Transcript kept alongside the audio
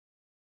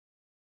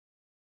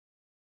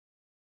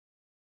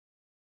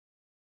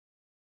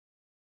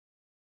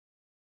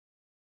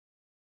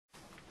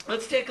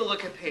Let's take a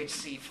look at page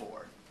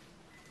C4.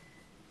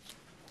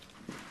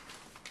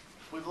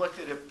 We've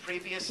looked at it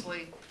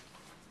previously.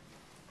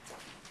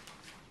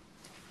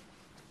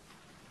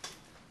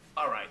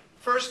 All right.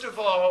 First of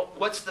all,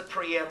 what's the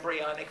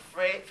pre-embryonic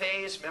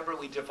phase? Remember,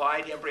 we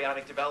divide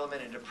embryonic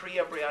development into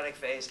pre-embryonic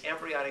phase,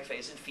 embryonic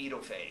phase, and fetal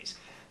phase.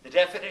 The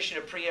definition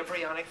of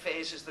pre-embryonic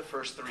phase is the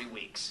first 3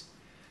 weeks.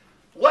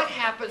 What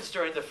happens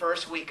during the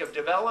first week of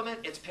development?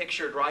 It's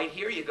pictured right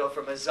here. You go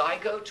from a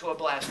zygote to a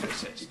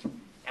blastocyst.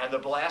 And the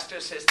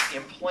blastocyst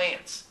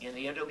implants in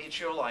the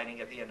endometrial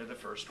lining at the end of the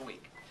first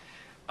week.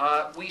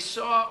 We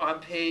saw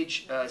on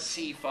page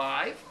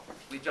C5,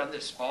 we've done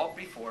this all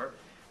before.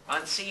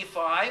 On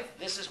C5,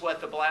 this is what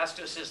the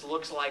blastocyst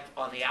looks like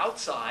on the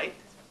outside.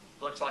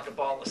 Looks like a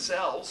ball of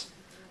cells.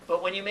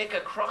 But when you make a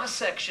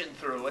cross-section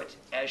through it,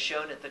 as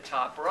shown at the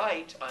top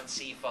right on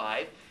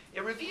C5,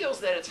 it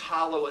reveals that it's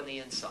hollow on the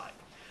inside.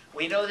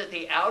 We know that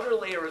the outer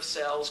layer of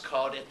cells,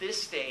 called at this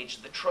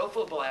stage the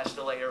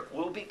trophoblast layer,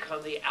 will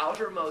become the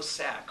outermost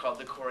sac, called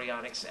the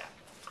chorionic sac.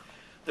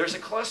 There's a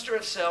cluster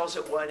of cells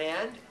at one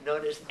end,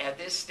 known as, at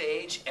this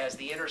stage, as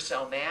the inner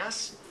cell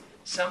mass.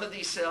 Some of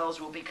these cells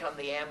will become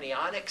the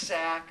amniotic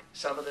sac.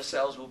 Some of the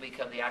cells will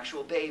become the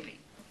actual baby,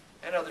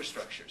 and other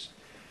structures.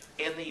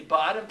 In the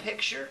bottom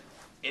picture,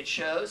 it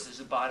shows, this is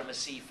the bottom of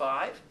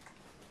C5,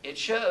 it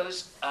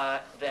shows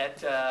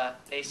that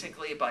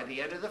basically by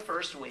the end of the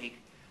first week,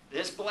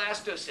 this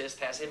blastocyst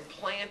has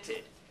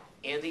implanted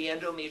in the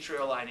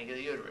endometrial lining of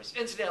the uterus.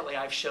 Incidentally,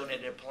 I've shown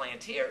it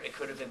implant here. It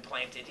could have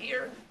implanted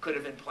here, could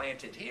have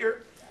implanted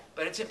here,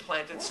 but it's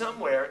implanted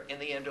somewhere in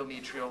the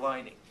endometrial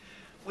lining.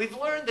 We've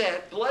learned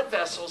that blood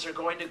vessels are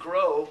going to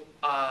grow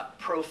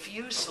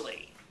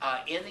profusely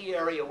in the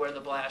area where the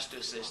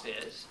blastocyst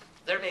is.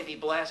 There may be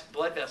blood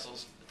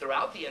vessels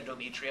throughout the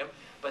endometrium,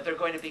 but they're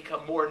going to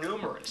become more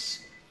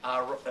numerous,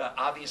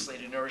 obviously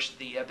to nourish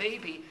the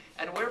baby.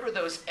 And wherever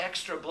those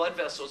extra blood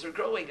vessels are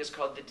growing is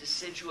called the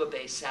decidua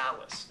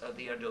basalis of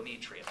the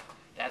endometrium.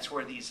 That's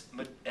where these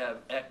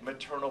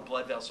maternal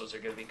blood vessels are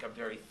going to become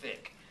very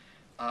thick.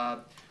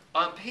 On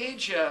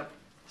page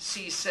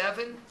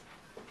C7,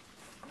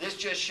 this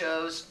just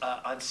shows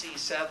on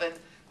C7,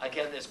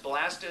 again, this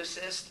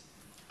blastocyst.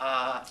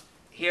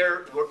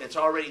 Here, it's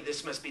already,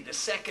 this must be the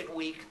second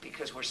week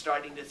because we're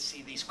starting to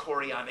see these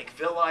chorionic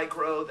villi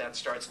grow. That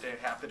starts to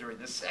happen during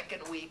the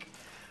second week.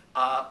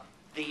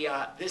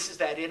 This is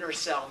that inner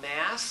cell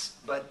mass,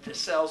 but the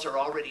cells are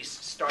already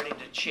starting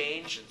to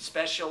change and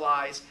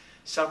specialize.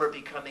 Some are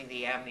becoming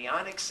the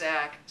amniotic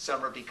sac,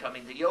 some are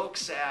becoming the yolk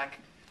sac,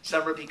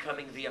 some are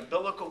becoming the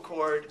umbilical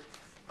cord.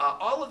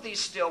 All of these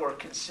still are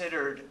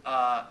considered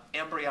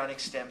embryonic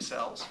stem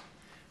cells.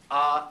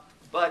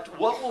 But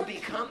what will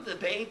become the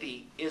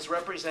baby is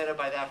represented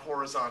by that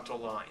horizontal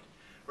line.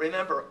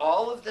 Remember,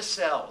 all of the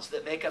cells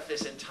that make up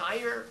this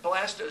entire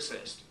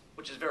blastocyst,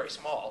 which is very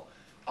small,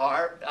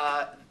 are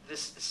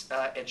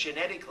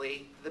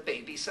genetically the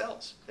baby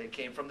cells. They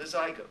came from the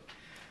zygote.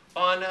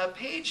 On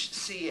page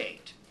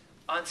C8,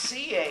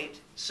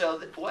 so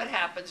what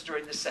happens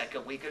during the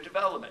second week of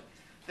development?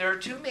 There are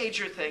two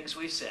major things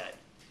we've said.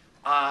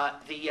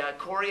 The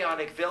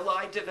chorionic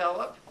villi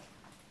develop,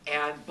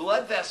 and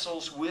blood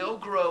vessels will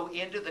grow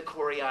into the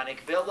chorionic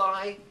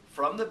villi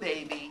from the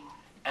baby,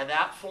 and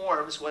that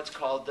forms what's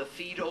called the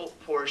fetal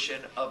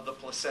portion of the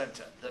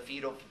placenta. The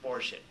fetal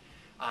portion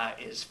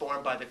is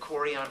formed by the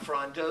chorion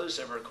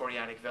frondosum or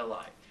chorionic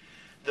villi.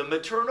 The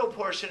maternal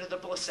portion of the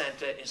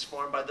placenta is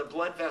formed by the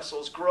blood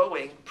vessels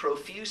growing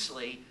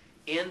profusely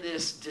in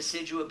this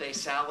decidua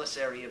basalis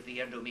area of the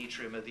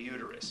endometrium of the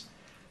uterus.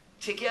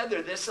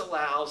 Together, this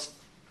allows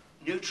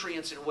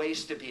nutrients and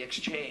waste to be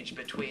exchanged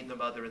between the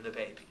mother and the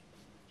baby.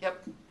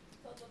 Yep?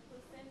 So the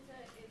placenta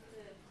is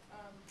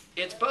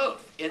the... It's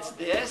both. It's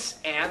this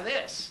and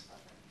this.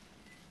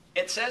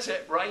 It says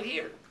it right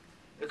here.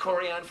 The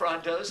chorion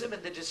frondosum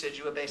and the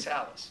decidua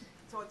basalis.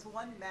 So it's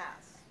one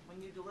mass.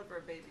 When you deliver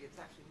a baby, it's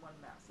actually one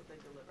mass that they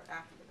deliver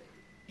after the baby.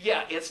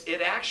 Yeah,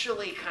 it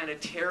actually kind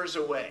of tears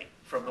away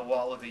from the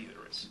wall of the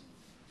uterus.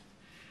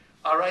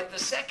 All right, the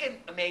second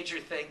major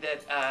thing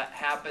that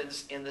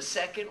happens in the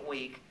second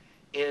week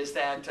is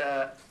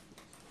that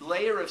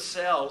layer of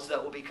cells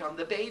that will become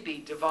the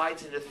baby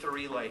divides into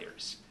 3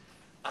 layers.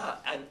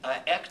 An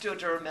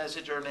ectoderm,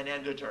 mesoderm, and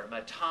endoderm,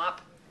 a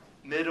top,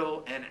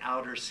 middle, and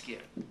outer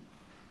skin.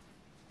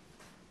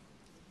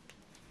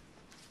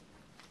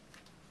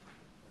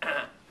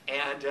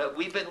 And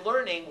we've been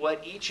learning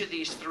what each of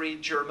these 3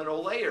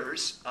 germinal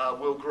layers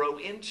will grow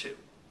into.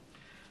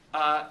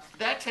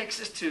 That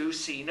takes us to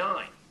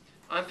C9.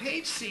 On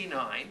page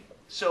C9,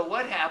 so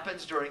what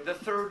happens during the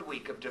 3rd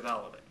week of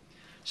development?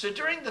 So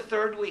during the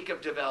 3rd week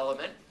of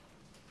development,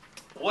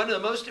 one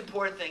of the most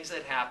important things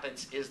that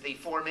happens is the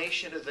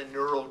formation of the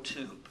neural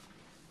tube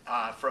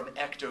from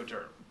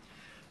ectoderm.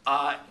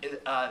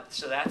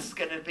 So that's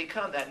going to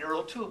become, that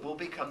neural tube will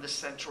become the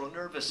central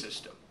nervous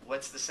system.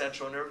 What's the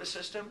central nervous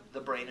system? The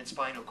brain and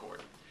spinal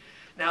cord.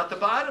 Now at the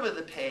bottom of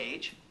the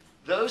page,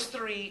 those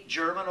 3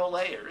 germinal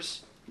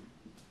layers,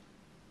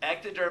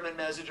 ectoderm and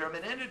mesoderm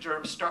and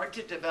endoderm, start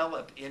to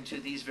develop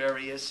into these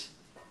various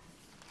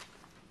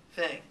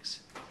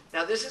things.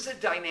 Now, this is a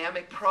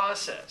dynamic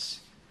process.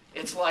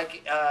 It's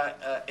like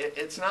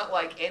it's not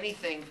like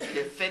anything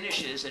that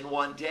finishes in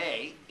one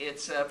day.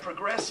 It's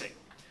progressing.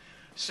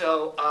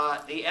 So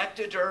the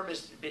ectoderm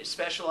is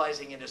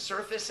specializing in a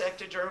surface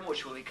ectoderm,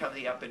 which will become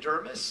the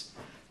epidermis.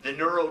 The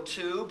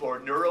neurotube or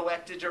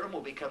neuroectoderm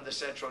will become the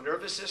central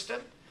nervous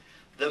system.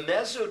 The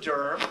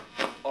mesoderm,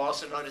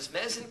 also known as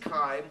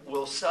mesenchyme,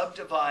 will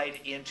subdivide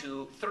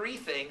into three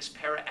things: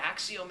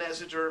 paraxial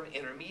mesoderm,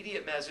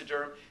 intermediate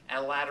mesoderm,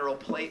 and lateral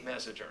plate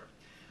mesoderm.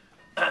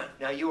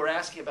 Now, you were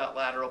asking about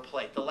lateral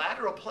plate. The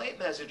lateral plate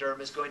mesoderm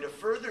is going to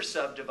further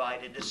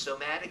subdivide into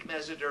somatic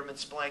mesoderm and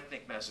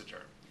splanchnic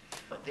mesoderm.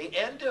 The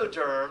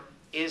endoderm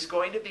is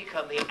going to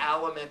become the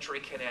alimentary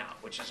canal,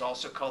 which is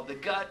also called the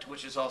gut,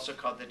 which is also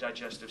called the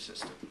digestive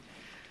system.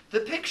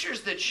 The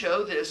pictures that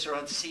show this are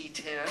on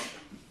C10.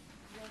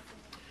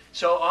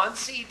 So on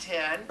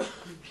C10,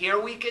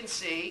 here we can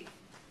see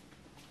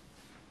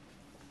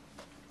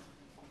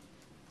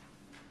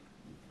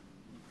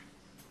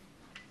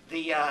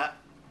the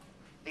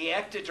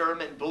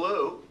ectoderm in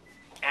blue,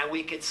 and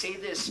we can see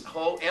this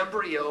whole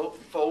embryo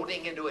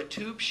folding into a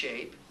tube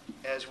shape,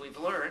 as we've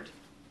learned.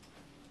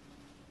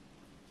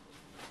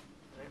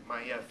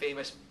 My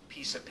famous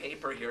piece of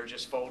paper here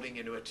just folding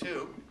into a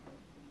tube.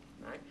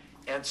 Right?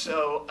 And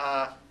so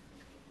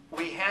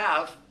we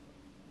have,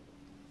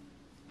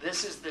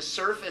 this is the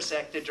surface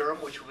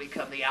ectoderm, which will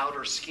become the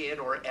outer skin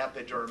or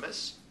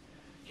epidermis.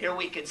 Here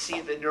we can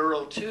see the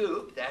neural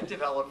tube that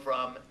developed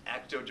from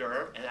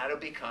ectoderm, and that'll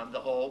become the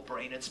whole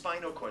brain and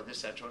spinal cord, the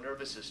central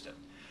nervous system.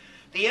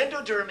 The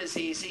endoderm is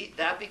easy.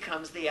 That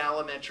becomes the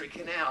alimentary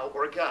canal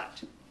or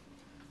gut.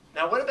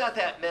 Now, what about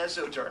that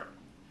mesoderm?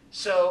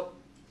 So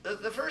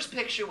the first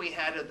picture we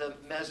had of the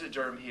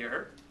mesoderm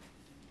here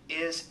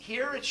is,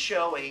 here it's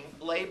showing,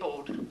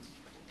 labeled,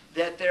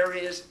 that there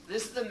is,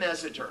 this is the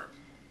mesoderm.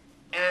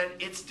 And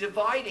it's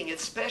dividing,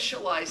 it's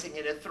specializing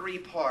into three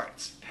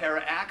parts: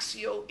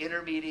 paraxial,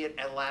 intermediate,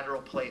 and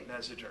lateral plate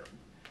mesoderm.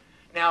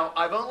 Now,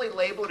 I've only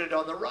labeled it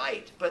on the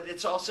right, but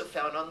it's also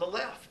found on the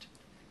left.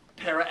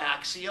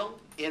 Paraxial,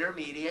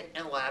 intermediate,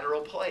 and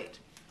lateral plate.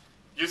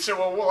 You say,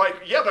 well,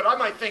 yeah, but I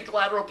might think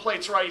lateral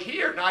plate's right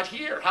here, not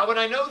here. How would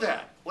I know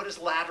that? What does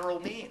lateral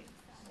mean?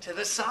 To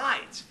the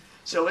sides.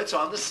 So it's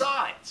on the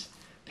sides.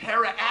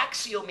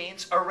 Paraxial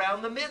means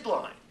around the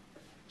midline.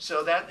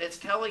 So that it's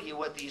telling you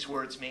what these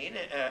words mean.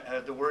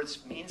 The words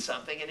mean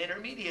something, and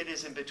intermediate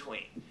is in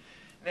between.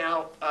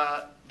 Now,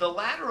 the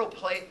lateral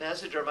plate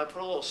mesoderm, I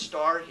put a little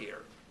star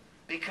here,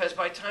 because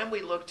by the time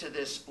we look to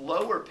this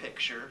lower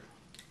picture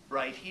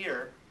right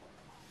here,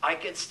 I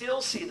can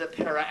still see the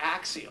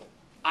paraxial.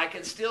 I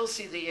can still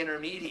see the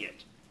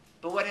intermediate.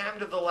 But what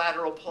happened to the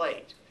lateral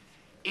plate?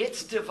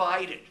 It's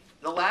divided.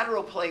 The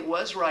lateral plate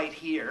was right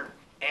here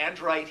and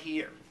right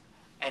here.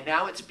 And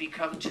now it's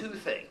become two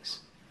things: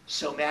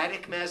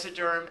 somatic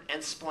mesoderm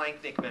and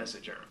splanchnic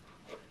mesoderm.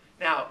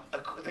 Now,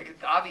 the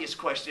obvious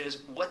question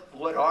is,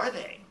 what are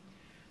they?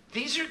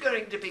 These are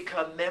going to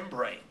become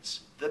membranes.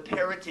 The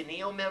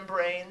peritoneal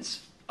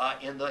membranes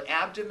in the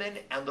abdomen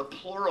and the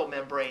pleural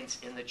membranes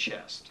in the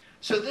chest.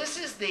 So this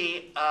is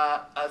the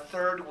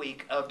third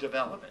week of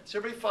development. So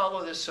everybody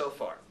follow this so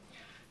far.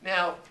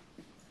 Now,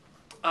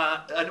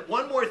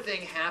 one more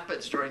thing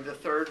happens during the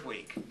third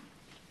week,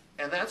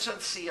 and that's on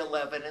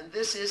C11, and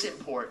this is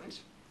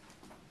important.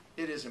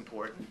 It is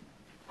important.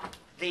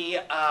 The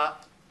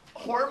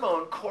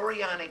hormone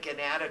chorionic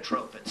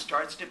gonadotropin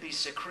starts to be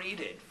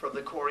secreted from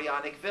the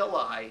chorionic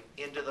villi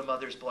into the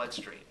mother's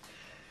bloodstream.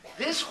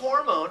 This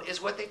hormone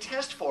is what they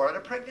test for on a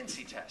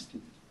pregnancy test.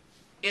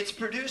 It's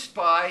produced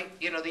by,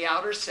 the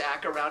outer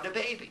sac around a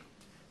baby.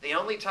 The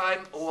only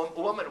time a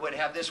woman would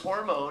have this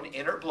hormone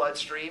in her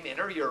bloodstream, in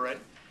her urine,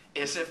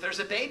 is if there's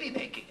a baby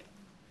making it.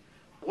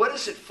 What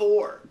is it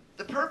for?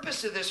 The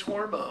purpose of this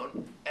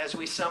hormone, as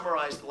we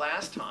summarized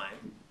last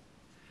time,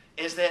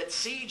 is that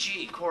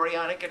CG,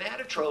 chorionic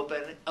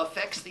gonadotropin,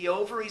 affects the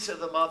ovaries of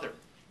the mother.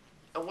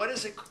 And what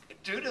does it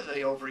do to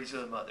the ovaries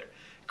of the mother?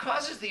 It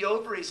causes the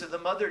ovaries of the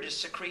mother to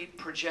secrete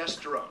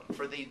progesterone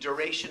for the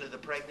duration of the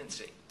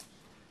pregnancy.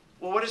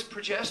 Well, what does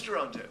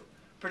progesterone do?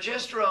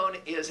 Progesterone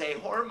is a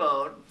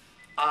hormone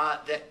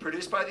that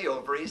produced by the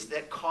ovaries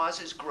that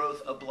causes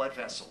growth of blood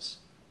vessels.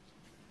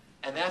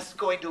 And that's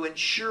going to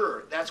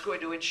ensure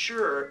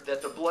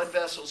that the blood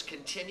vessels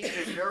continue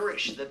to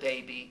nourish the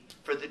baby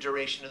for the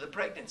duration of the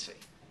pregnancy.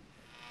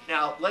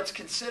 Now, let's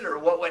consider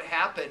what would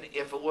happen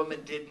if a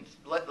woman didn't,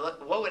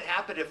 what would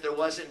happen if there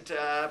wasn't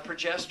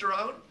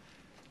progesterone?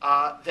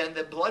 Then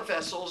the blood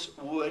vessels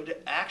would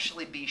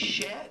actually be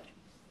shed.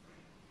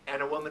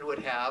 And a woman would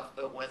have,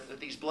 when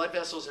these blood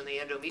vessels in the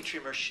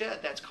endometrium are shed,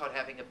 that's called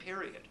having a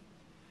period.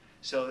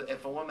 So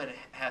if a woman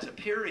has a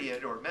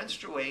period or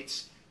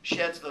menstruates,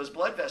 sheds those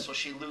blood vessels,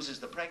 she loses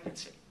the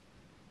pregnancy.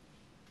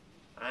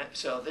 All right?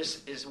 So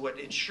this is what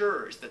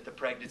ensures that the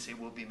pregnancy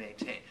will be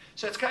maintained.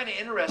 So it's kind of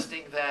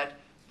interesting that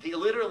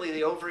literally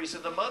the ovaries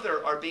of the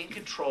mother are being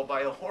controlled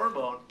by a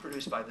hormone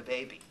produced by the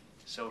baby.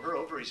 So her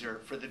ovaries are,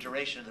 for the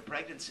duration of the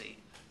pregnancy,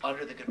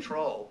 under the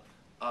control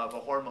of a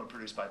hormone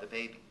produced by the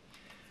baby.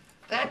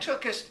 that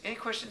took us, any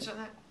questions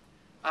on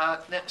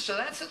that? So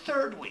that's the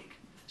third week.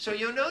 So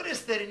you'll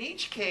notice that in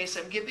each case,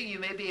 I'm giving you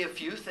maybe a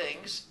few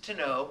things to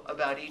know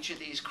about each of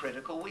these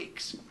critical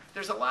weeks.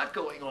 There's a lot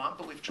going on,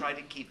 but we've tried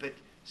to keep it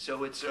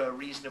so it's a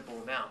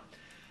reasonable amount.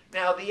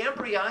 Now, the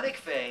embryonic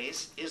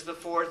phase is the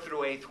 4th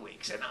through 8th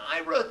weeks, and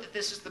I wrote that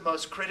this is the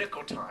most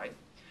critical time.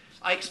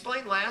 I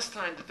explained last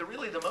time that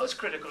really the most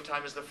critical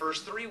time is the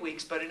first 3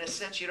 weeks, but in a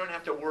sense, you don't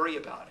have to worry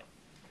about it.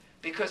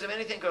 Because if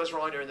anything goes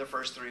wrong during the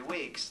first 3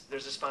 weeks,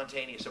 there's a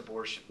spontaneous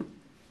abortion.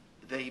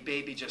 The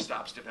baby just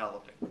stops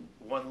developing.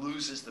 One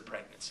loses the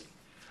pregnancy.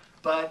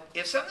 But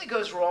if something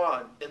goes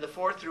wrong in the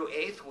 4th through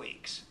 8th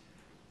weeks,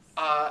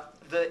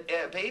 the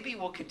baby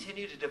will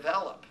continue to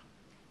develop,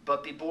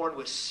 but be born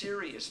with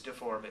serious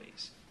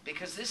deformities.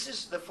 Because this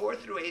is the 4th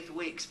through 8th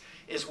weeks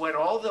is when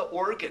all the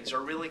organs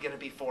are really going to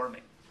be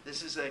forming.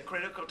 This is a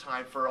critical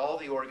time for all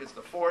the organs.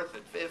 The 4th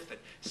and 5th and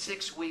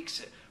 6th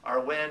weeks are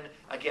when,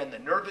 again, the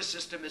nervous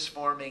system is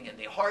forming and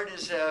the heart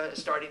is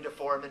starting to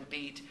form and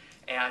beat,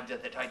 and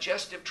the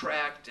digestive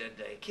tract and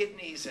the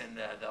kidneys and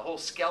the whole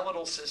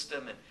skeletal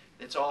system, and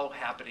it's all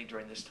happening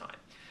during this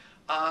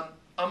time.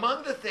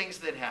 Among the things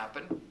that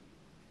happen,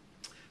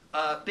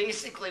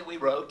 basically we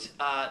wrote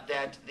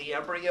that the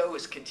embryo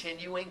is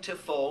continuing to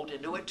fold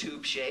into a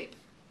tube shape.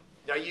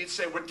 Now you'd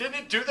say, well, didn't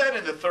it do that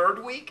in the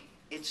 3rd week?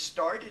 It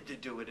started to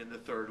do it in the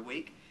 3rd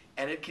week,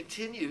 and it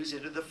continues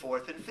into the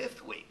 4th and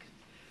 5th week.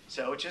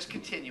 So it's just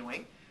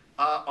continuing.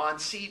 On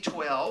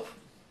C12,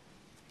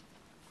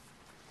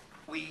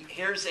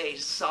 here's a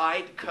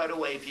side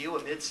cutaway view,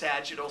 a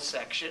mid-sagittal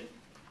section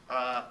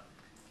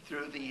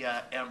through the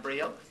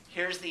embryo.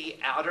 Here's the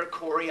outer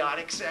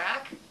chorionic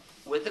sac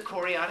with the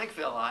chorionic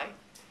villi.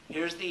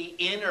 Here's the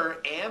inner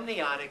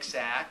amniotic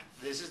sac.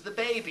 This is the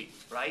baby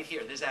right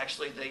here. This is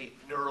actually the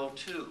neural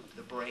tube,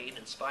 the brain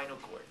and spinal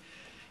cord.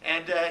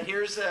 And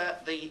here's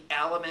the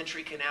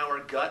alimentary canal or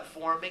gut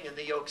forming in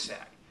the yolk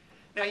sac.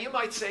 Now you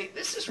might say,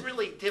 this is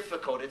really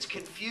difficult, it's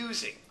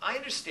confusing. I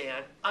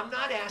understand. I'm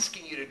not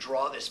asking you to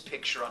draw this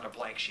picture on a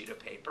blank sheet of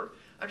paper.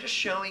 I'm just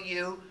showing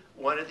you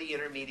one of the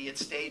intermediate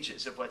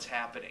stages of what's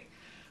happening.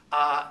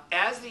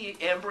 As the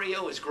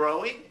embryo is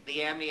growing,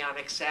 the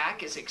amniotic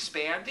sac is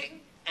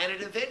expanding, and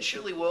it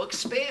eventually will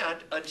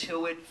expand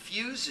until it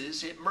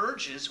fuses, it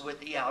merges with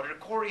the outer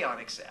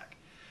chorionic sac.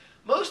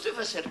 Most of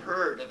us had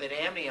heard of an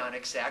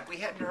amniotic sac. We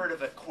hadn't heard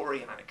of a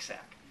chorionic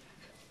sac.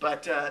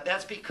 But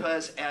that's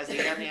because as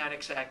the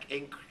amniotic sac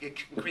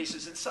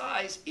increases in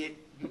size, it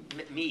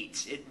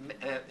meets, it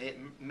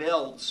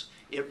melds,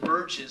 it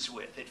merges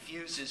with, it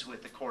fuses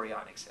with the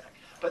chorionic sac.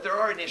 But there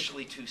are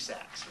initially 2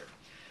 sacs here.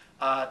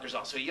 There's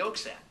also a yolk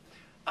sac.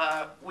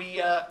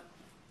 We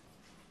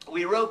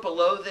wrote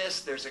below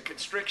this, there's a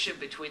constriction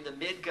between the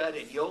midgut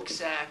and yolk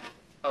sac.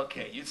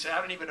 Okay, you'd say, I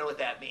don't even know what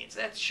that means.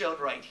 That's shown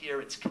right here.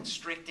 It's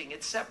constricting,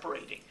 it's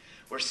separating.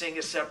 We're seeing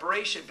a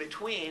separation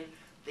between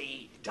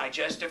the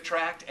digestive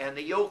tract and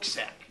the yolk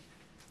sac.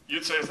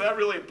 You'd say, is that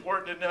really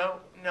important to know?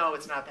 No,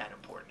 it's not that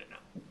important to know.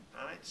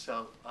 All right,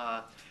 so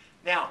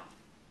now,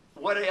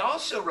 what I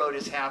also wrote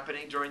is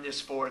happening during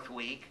this 4th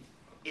week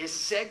is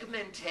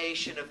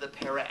segmentation of the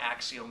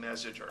paraxial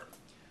mesoderm.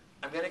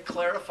 I'm going to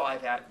clarify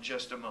that in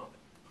just a moment.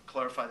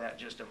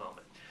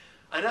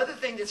 Another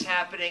thing that's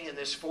happening in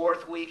this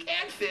 4th week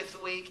and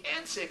 5th week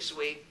and 6th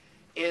week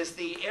is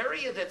the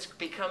area that's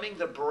becoming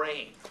the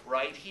brain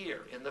right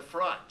here in the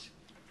front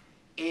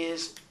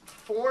is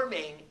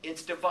forming,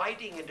 it's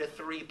dividing into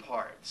 3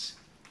 parts.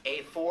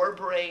 A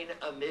forebrain,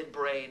 a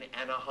midbrain,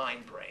 and a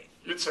hindbrain.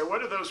 You'd say,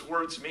 what do those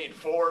words mean?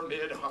 Fore,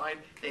 mid, hind?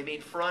 They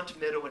mean front,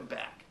 middle, and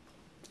back.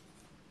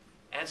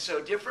 And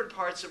so different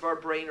parts of our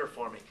brain are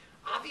forming.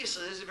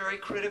 Obviously, this is a very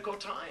critical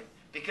time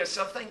because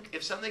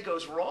if something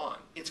goes wrong,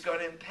 it's going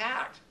to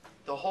impact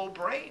the whole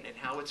brain and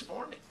how it's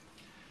forming.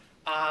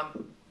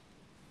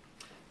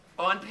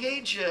 On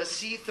page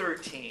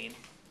C13,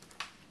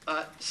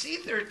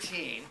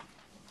 C13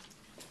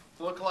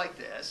 look like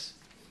this.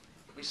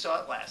 We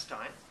saw it last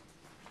time.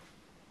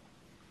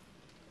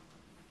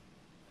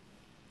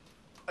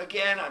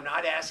 Again, I'm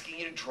not asking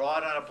you to draw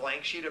it on a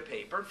blank sheet of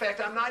paper. In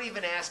fact, I'm not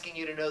even asking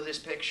you to know this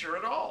picture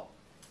at all.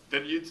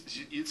 Then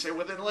you'd say,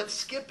 well, then let's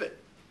skip it.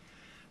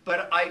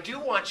 But I do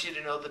want you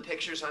to know the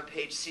pictures on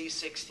page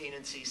C16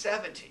 and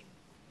C17.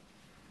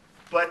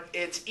 But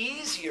it's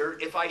easier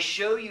if I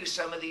show you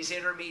some of these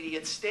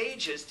intermediate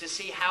stages to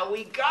see how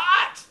we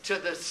got to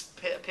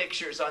the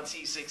pictures on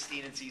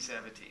C16 and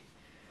C17.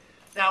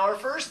 Now, our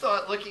first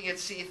thought looking at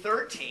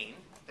C13,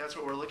 that's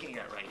what we're looking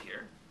at right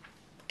here.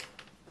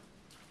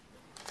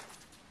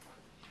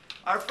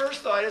 Our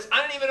first thought is,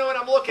 I don't even know what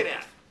I'm looking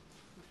at.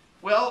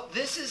 Well,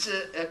 this is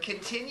a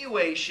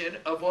continuation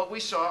of what we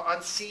saw on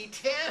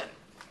C10.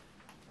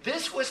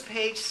 This was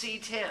page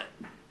C10.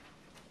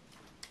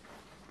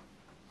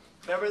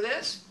 Remember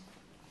this?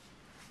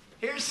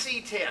 Here's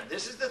C10.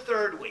 This is the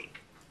 3rd week.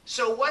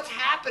 So what's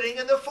happening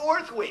in the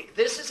 4th week?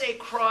 This is a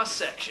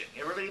cross-section.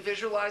 Everybody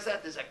visualize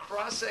that? There's a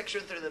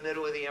cross-section through the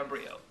middle of the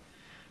embryo.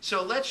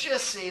 So let's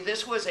just see.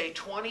 This was a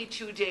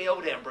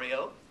 22-day-old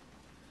embryo.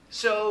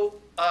 So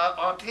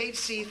on page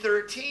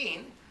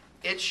C13,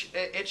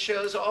 It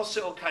shows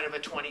also kind of a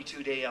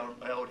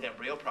 22-day-old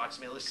embryo,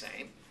 approximately the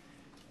same.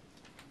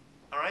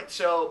 All right,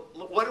 so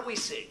what do we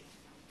see?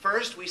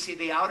 First, we see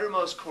the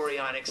outermost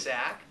chorionic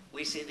sac.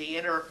 We see the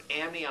inner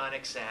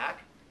amniotic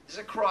sac. This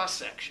is a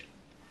cross-section.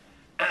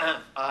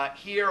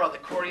 Here on the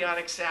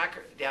chorionic sac,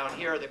 down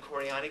here are the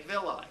chorionic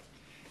villi.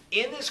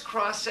 In this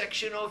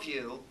cross-sectional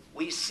view,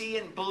 we see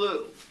in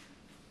blue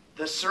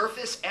the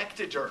surface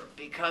ectoderm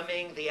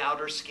becoming the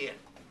outer skin,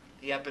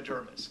 the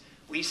epidermis.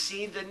 We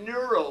see the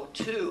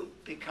neurotube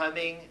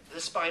becoming the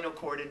spinal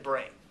cord and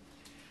brain.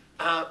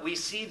 We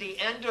see the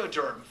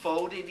endoderm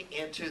folded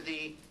into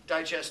the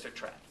digestive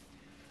tract.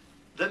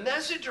 The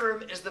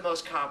mesoderm is the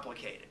most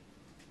complicated.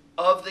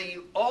 Of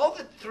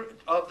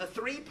the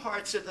three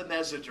parts of the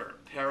mesoderm,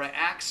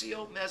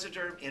 paraxial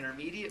mesoderm,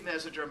 intermediate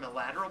mesoderm, and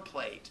lateral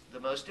plate, the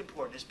most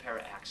important is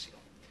paraxial.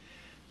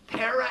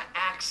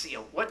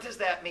 Paraxial, what does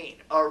that mean?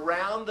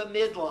 Around the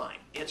midline.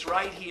 It's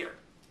right here.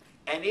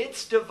 And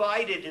it's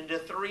divided into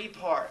three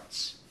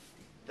parts.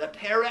 The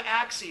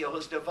paraxial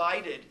is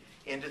divided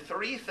into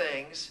three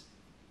things.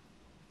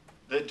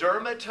 The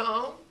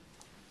dermatome,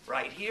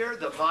 right here,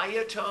 the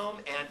myotome,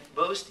 and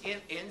most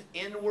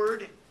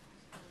inward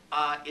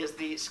is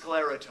the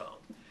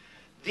sclerotome.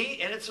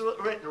 And it's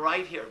written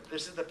right here.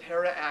 This is the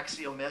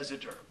paraxial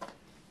mesoderm.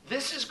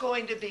 This is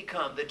going to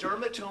become, the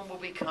dermatome will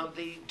become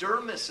the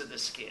dermis of the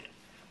skin.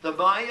 The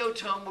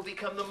myotome will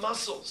become the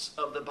muscles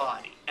of the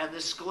body. And the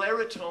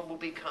sclerotome will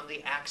become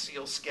the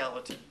axial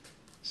skeleton.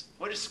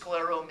 What does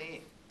sclero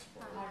mean?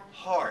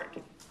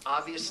 Hard.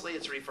 Obviously,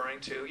 it's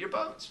referring to your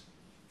bones.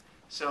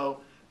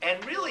 So,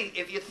 and really,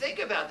 if you think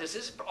about this,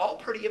 this is all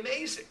pretty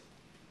amazing.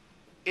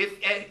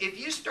 If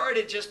you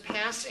started just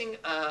passing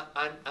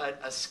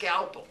a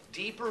scalpel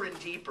deeper and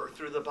deeper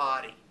through the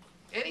body,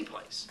 any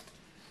place,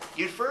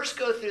 you'd first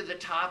go through the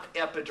top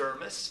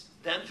epidermis,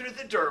 then through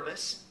the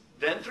dermis,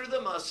 then through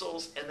the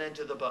muscles, and then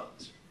to the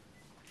bones.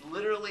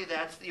 Literally,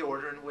 that's the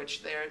order in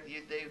which they're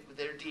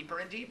deeper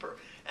and deeper.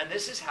 And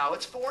this is how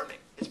it's forming.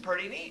 It's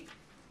pretty neat.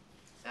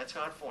 That's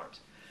how it forms.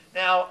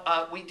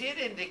 Now, we did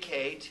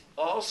indicate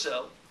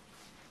also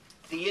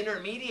the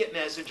intermediate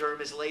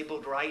mesoderm is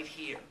labeled right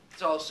here.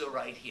 It's also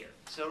right here.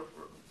 So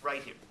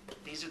right here.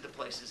 These are the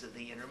places of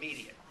the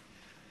intermediate.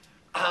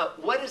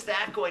 What is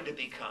that going to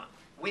become?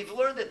 We've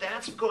learned that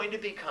that's going to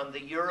become the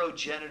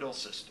urogenital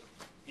system.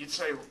 You'd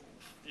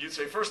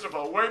say, first of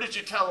all, where did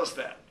you tell us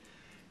that?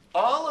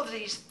 All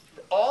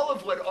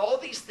of what all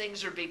these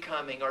things are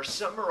becoming are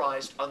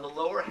summarized on the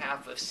lower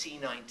half of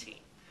C19.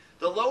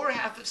 The lower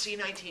half of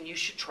C19 you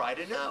should try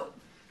to know.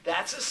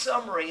 That's a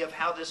summary of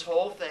how this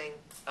whole thing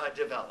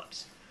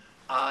develops.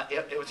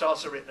 It was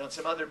also written on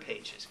some other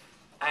pages.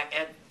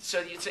 And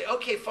so you'd say,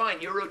 okay, fine,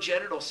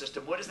 urogenital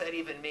system. What does that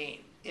even mean?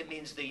 It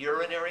means the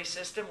urinary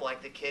system,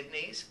 like the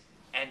kidneys,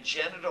 and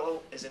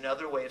genital is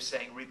another way of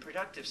saying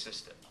reproductive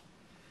system.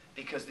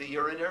 Because the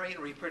urinary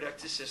and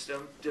reproductive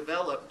system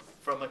develop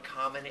from a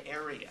common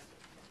area.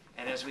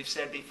 And as we've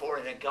said before,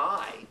 in a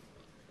guy,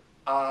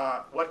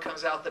 what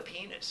comes out the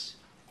penis?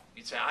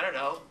 You'd say, I don't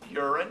know,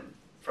 urine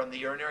from the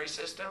urinary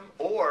system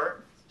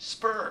or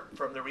sperm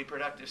from the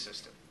reproductive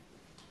system.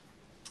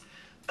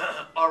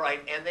 All right,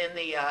 and then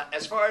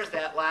as far as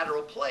that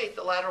lateral plate,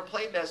 the lateral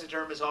plate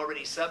mesoderm is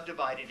already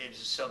subdivided into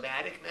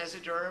somatic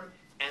mesoderm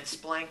and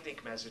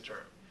splanchnic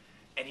mesoderm.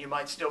 And you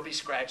might still be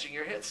scratching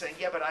your head saying,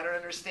 yeah, but I don't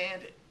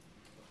understand it.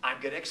 I'm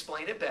going to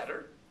explain it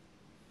better.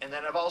 And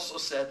then I've also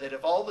said that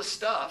if all the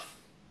stuff,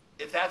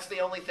 if that's the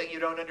only thing you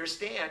don't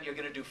understand, you're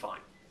going to do fine.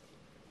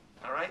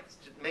 All right?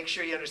 Just make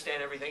sure you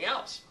understand everything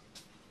else.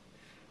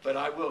 But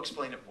I will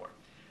explain it more.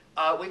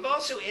 We've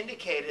also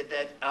indicated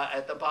that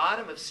at the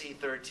bottom of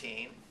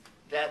C13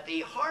 that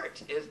the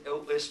heart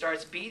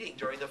starts beating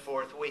during the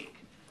 4th week.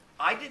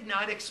 I did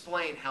not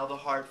explain how the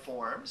heart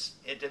forms.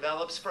 It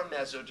develops from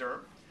mesoderm.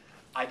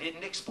 I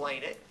didn't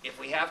explain it. If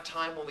we have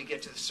time when we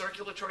get to the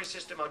circulatory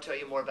system, I'll tell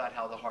you more about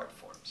how the heart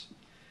forms.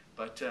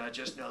 But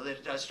just know that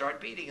it does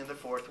start beating in the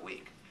 4th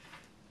week.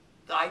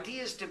 The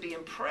idea is to be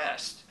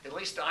impressed, at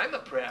least I'm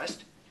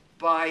impressed,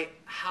 by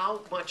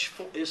how much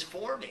is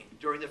forming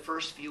during the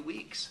first few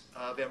weeks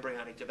of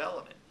embryonic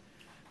development.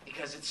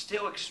 Because it's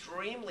still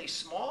extremely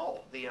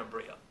small, the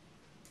embryo.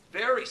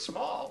 Very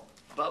small,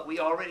 but we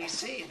already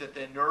see that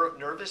the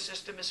nervous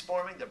system is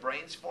forming, the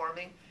brain's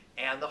forming,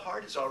 and the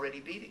heart is already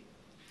beating.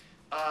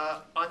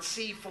 On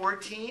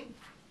C14,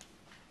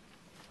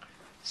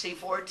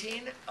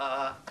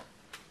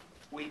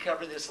 we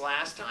covered this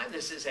last time.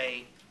 This is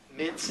a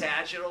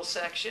mid-sagittal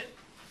section,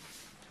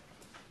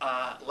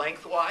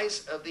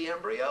 lengthwise of the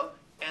embryo,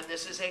 and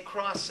this is a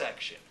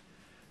cross-section.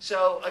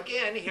 So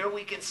again, here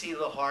we can see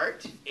the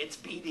heart. It's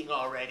beating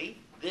already.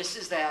 This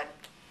is that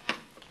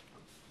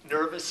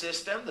nervous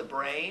system, the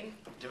brain,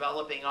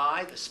 developing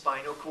eye, the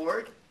spinal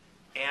cord,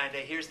 and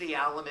here's the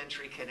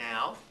alimentary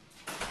canal.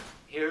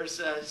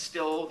 Here's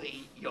still the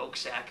yolk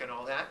sac and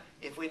all that.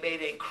 If we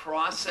made a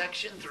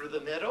cross-section through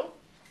the middle,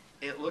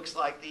 it looks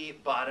like the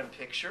bottom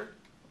picture.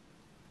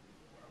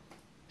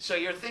 So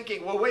you're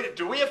thinking, well, wait,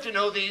 do we have to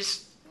know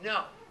these?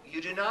 No,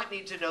 you do not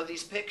need to know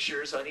these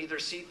pictures on either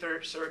C13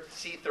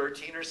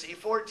 or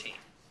C14.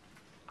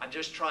 I'm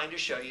just trying to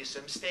show you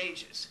some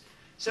stages.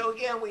 So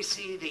again, we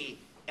see the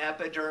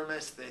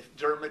epidermis, the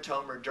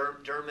dermatome or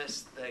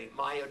dermis, the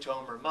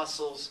myotome or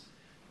muscles,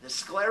 the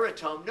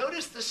sclerotome.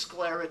 Notice the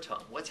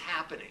sclerotome. What's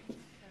happening?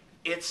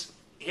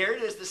 Here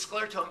it is, the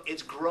sclerotome.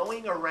 It's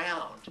growing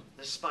around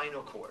the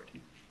spinal cord.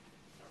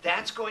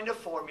 That's going to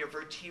form your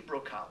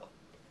vertebral column.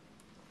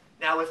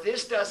 Now, if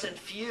this doesn't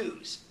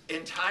fuse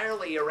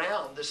entirely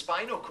around the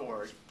spinal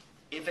cord,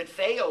 if it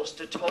fails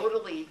to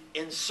totally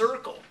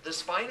encircle the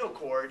spinal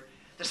cord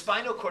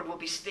will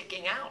be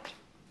sticking out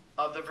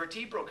of the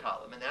vertebral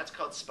column, and that's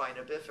called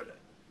spina bifida.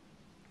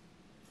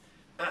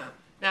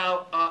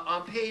 Now,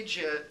 on page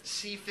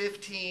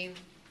C15,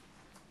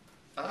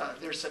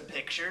 there's some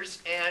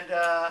pictures, and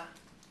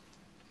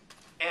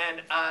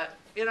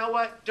you know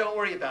what? Don't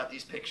worry about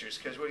these pictures,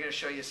 because we're going to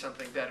show you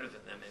something better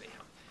than them anyhow.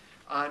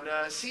 On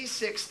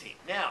C16,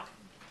 now,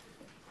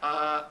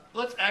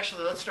 let's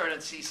start on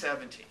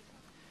C17.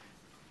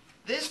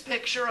 This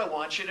picture I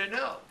want you to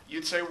know.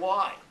 You'd say,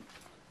 why?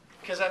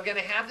 Because I'm going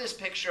to have this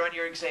picture on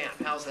your exam.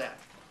 How's that?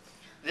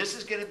 This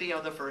is going to be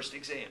on the first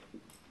exam.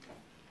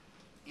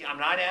 I'm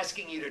not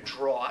asking you to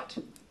draw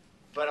it,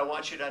 but I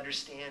want you to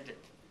understand it.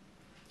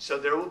 So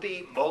there will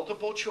be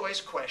multiple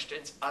choice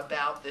questions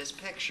about this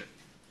picture.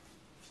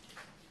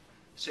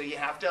 So you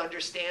have to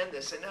understand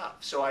this enough.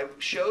 So I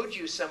showed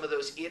you some of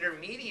those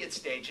intermediate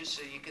stages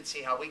so you can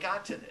see how we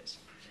got to this.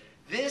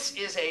 This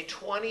is a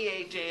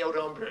 28-day-old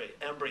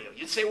embryo.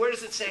 You'd say, where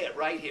does it say it?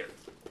 Right here.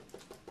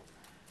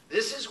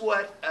 This is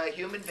what a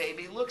human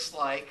baby looks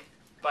like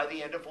by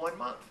the end of 1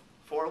 month,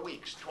 4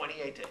 weeks,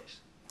 28 days.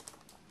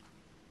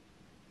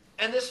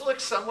 And this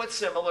looks somewhat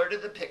similar to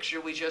the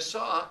picture we just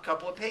saw a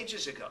couple of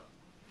pages ago.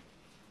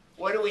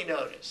 What do we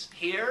notice?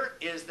 Here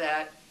is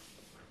that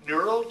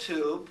neural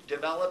tube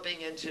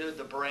developing into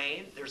the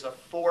brain. There's a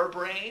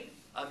forebrain,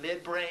 a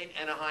midbrain,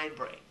 and a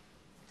hindbrain.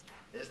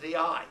 There's the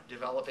eye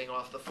developing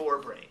off the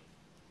forebrain.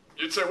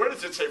 You'd say, where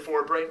does it say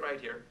forebrain? Right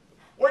here.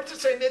 Where does it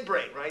say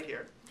midbrain? Right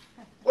here.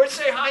 Where does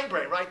it say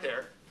hindbrain? Right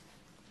there.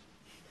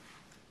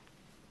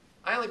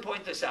 I only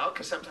point this out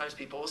because sometimes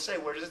people will say,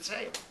 where does it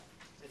say it?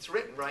 It's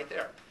written right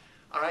there.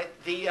 All right.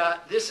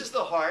 This is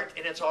the heart,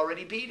 and it's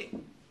already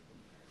beating.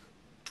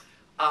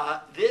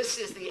 This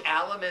is the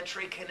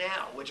alimentary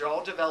canal, which are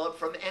all developed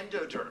from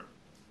endoderm.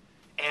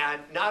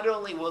 And not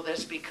only will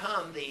this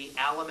become the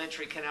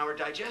alimentary canal or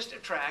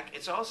digestive tract,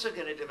 it's also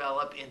going to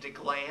develop into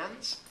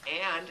glands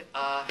and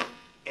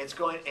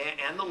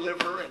and the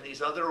liver and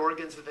these other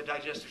organs of the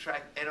digestive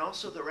tract, and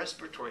also the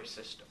respiratory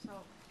system. So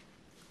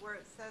where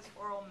it says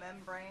oral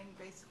membrane,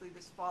 basically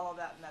just follow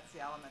that, and that's the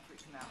alimentary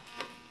canal.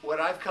 What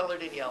I've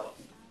colored in yellow.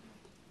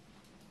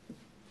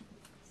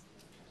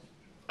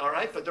 All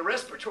right, but the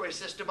respiratory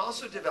system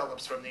also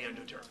develops from the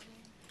endoderm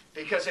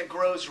because it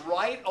grows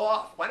right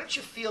off. Why don't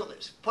you feel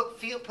this?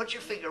 Put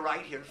your finger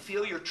right here and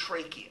feel your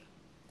trachea.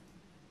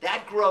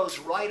 That grows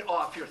right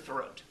off your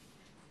throat.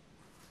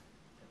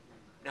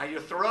 Now,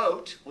 your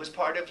throat was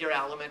part of your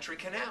alimentary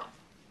canal.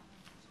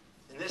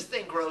 And this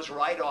thing grows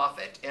right off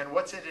it, and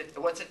what's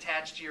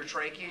attached to your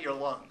trachea? Your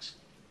lungs.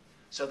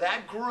 So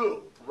that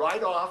grew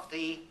right off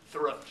the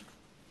throat.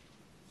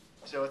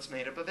 So it's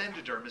made up of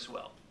endoderm as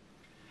well.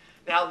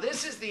 Now,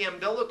 this is the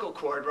umbilical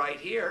cord right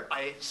here.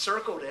 I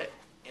circled it,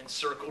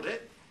 encircled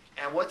it,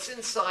 and what's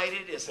inside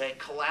it is a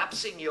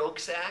collapsing yolk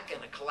sac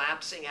and a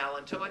collapsing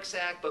allantoic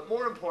sac, but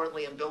more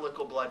importantly,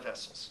 umbilical blood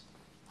vessels.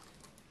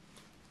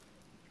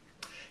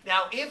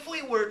 Now, if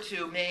we were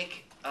to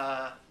make,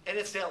 and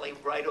incidentally,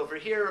 right over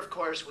here, of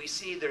course, we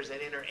see there's an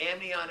inner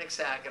amniotic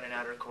sac and an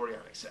outer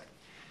chorionic sac.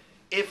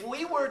 If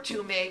we were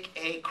to make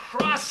a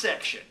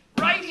cross-section,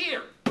 right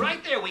here,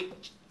 right there, we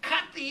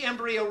cut the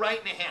embryo right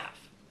in half.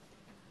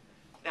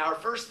 Now, our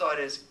first thought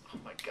is, oh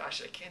my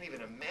gosh, I can't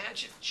even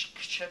imagine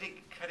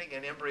cutting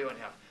an embryo in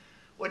half.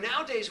 Well,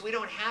 nowadays, we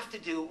don't have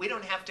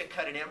to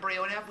cut an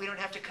embryo in half. We don't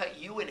have to cut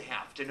you in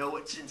half to know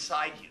what's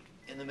inside you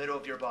in the middle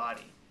of your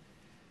body.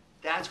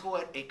 That's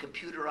what a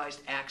computerized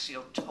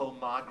axial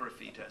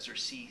tomography does, or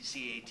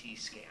CAT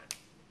scan.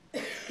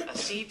 A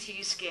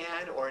CT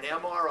scan or an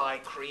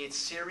MRI creates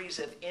series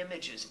of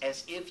images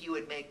as if you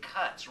would make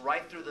cuts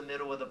right through the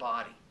middle of the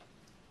body.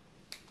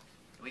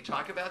 Did we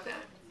talk about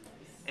that?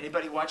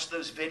 Anybody watch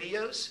those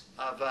videos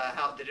of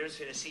how the difference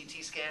between a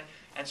CT scan?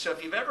 And so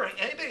if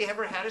anybody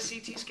ever had a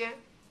CT scan?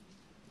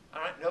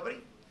 All right, nobody?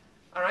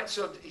 All right,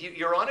 so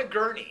you're on a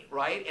gurney,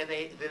 right? And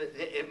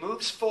it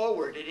moves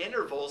forward at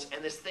intervals,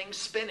 and this thing's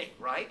spinning,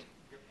 right?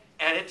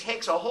 And it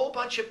takes a whole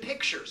bunch of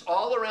pictures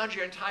all around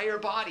your entire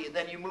body, and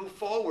then you move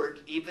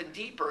forward even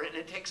deeper, and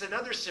it takes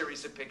another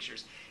series of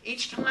pictures.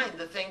 Each time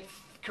the thing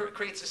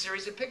creates a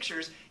series of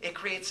pictures, it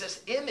creates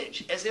this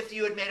image as if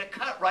you had made a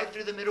cut right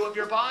through the middle of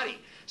your body.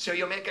 So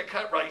you'll make a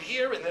cut right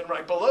here, and then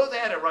right below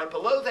that, and right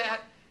below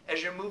that,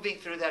 as you're moving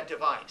through that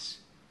device.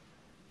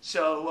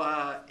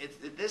 So it's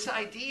this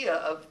idea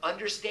of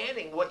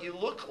understanding what you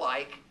look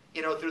like,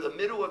 you know, through the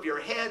middle of your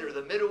head, or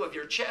the middle of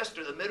your chest,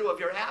 or the middle of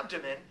your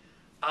abdomen,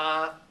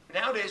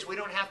 Nowadays, we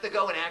don't have to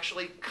go and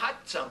actually cut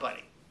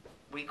somebody.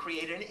 We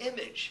create an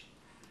image.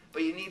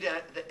 But you need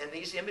to, and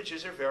these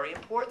images are very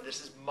important.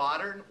 This is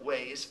modern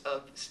ways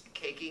of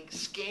taking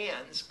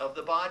scans of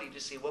the body to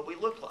see what we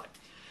look like.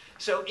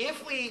 So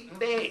if we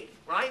made,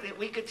 right,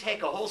 we could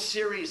take a whole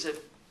series of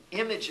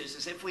images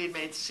as if we had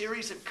made a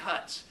series of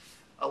cuts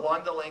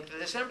along the length of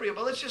this embryo.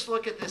 But let's just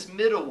look at this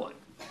middle one.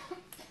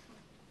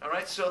 All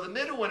right, so the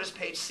middle one is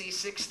page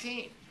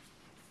C16,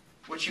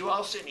 which you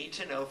also need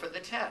to know for the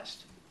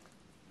test.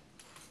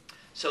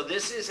 So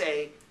this is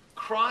a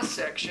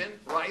cross-section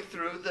right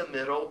through the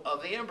middle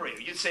of the embryo.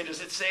 You'd say,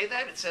 does it say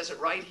that? It says it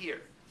right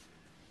here.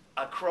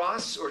 A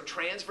cross or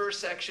transverse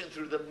section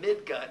through the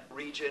midgut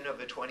region of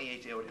a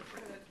 28-day-old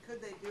embryo.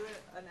 Could they do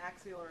an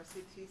axial or a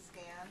CT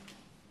scan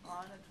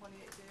on a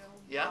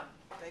 28-day-old? Yeah.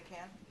 They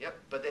can? Yep,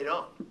 but they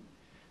don't,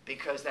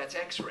 because that's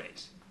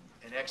X-rays,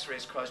 and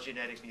X-rays cause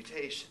genetic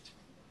mutations.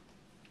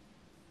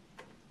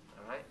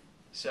 All right?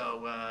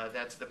 So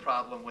that's the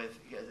problem with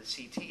the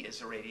CT is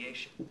the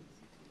radiation.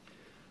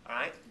 All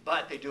right?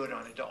 But they do it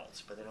on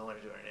adults, but they don't want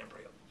to do it on an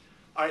embryo.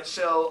 All right,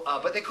 so,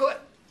 but they could.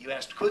 You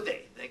asked, could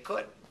they? They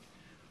could.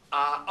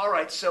 All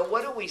right, so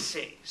what do we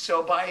see?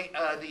 So by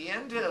the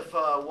end of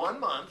 1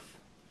 month,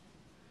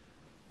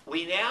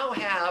 we now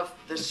have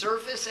the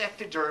surface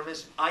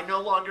ectoderm. I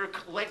no longer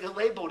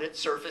labeled it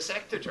surface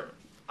ectoderm.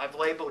 I've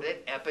labeled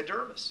it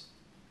epidermis.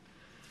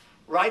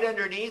 Right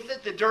underneath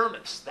it, the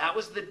dermis. That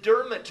was the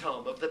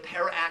dermatome of the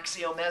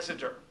paraxial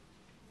mesoderm.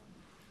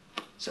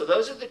 So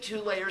those are the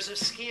 2 layers of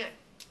skin.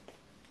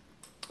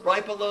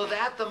 Right below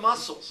that, the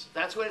muscles.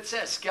 That's what it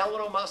says,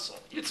 skeletal muscle.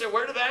 You'd say,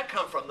 where did that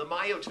come from? The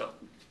myotome.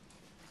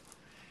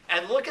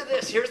 And look at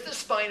this. Here's the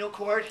spinal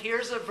cord.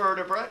 Here's a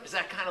vertebra. Does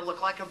that kind of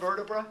look like a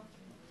vertebra?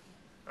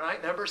 All right,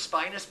 remember,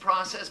 spinous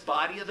process,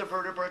 body of the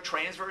vertebra,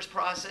 transverse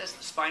process,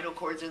 the spinal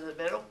cord's in the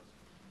middle.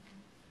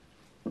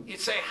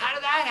 You'd say, how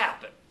did that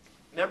happen?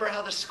 Remember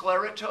how the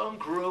sclerotome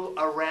grew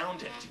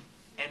around it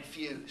and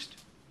fused?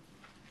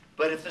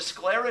 But if the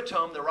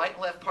sclerotome, the right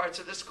and left parts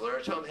of the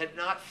sclerotome, had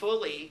not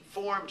fully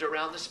formed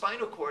around the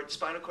spinal cord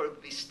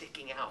would be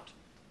sticking out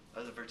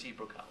of the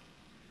vertebral column.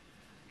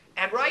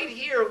 And right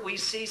here, we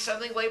see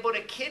something labeled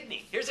a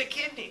kidney. Here's a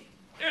kidney.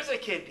 There's a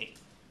kidney.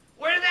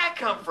 Where did that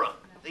come from?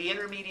 The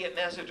intermediate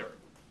mesoderm.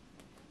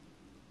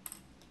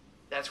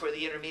 That's where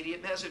the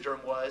intermediate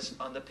mesoderm was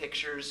on the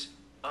pictures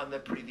on the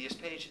previous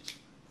pages.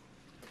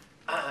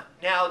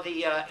 Now,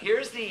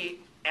 here's the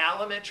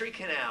alimentary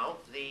canal,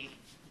 the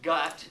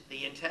gut,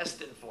 the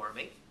intestine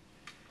forming.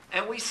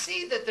 And we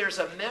see that there's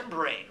a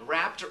membrane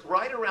wrapped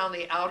right around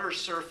the outer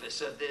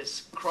surface of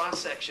this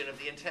cross-section of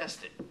the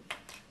intestine.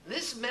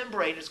 This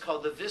membrane is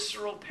called the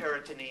visceral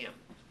peritoneum.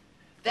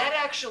 That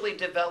actually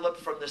developed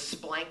from the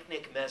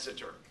splanchnic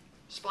mesoderm.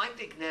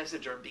 Splanchnic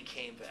mesoderm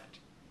became that.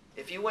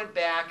 If you went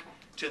back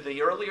to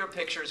the earlier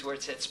pictures where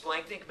it said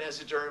splanchnic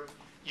mesoderm,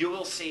 you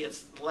will see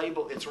it's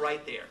labeled, it's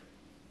right there.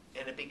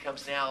 And it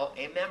becomes now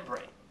a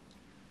membrane.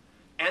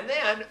 And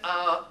then,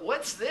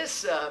 what's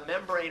this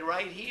membrane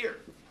right here?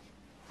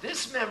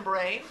 This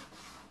membrane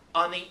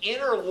on the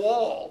inner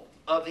wall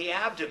of the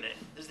abdomen,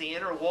 is the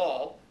inner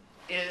wall,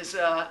 is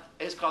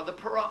called the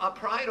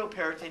parietal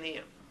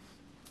peritoneum.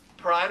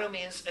 Parietal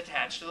means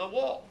attached to the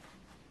wall.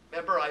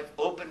 Remember, I've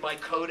opened my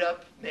coat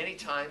up many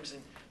times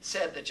and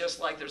said that just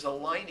like there's a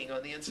lining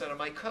on the inside of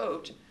my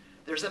coat,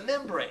 there's a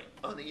membrane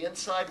on the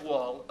inside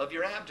wall of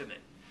your abdomen.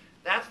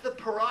 That's the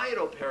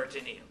parietal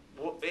peritoneum.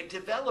 It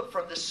developed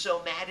from the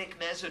somatic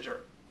mesoderm.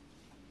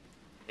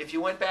 If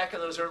you went back in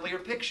those earlier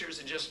pictures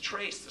and just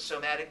traced the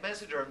somatic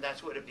mesoderm,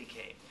 that's what it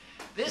became.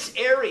 This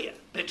area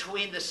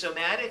between the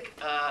somatic,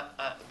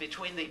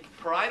 between the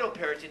parietal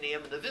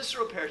peritoneum and the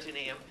visceral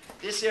peritoneum,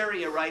 this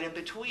area right in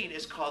between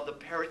is called the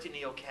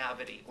peritoneal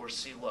cavity or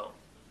coelom.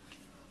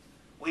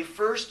 We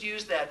first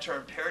used that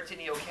term,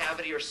 peritoneal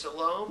cavity or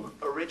coelom,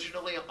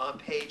 originally on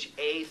page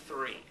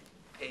A3.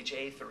 Page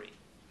A3.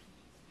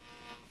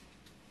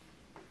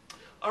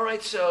 All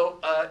right, so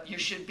you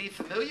should be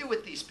familiar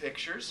with these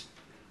pictures.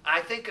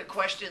 I think a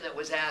question that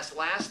was asked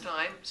last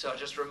time, so I'll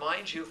just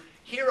remind you,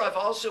 here I've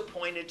also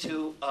pointed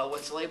to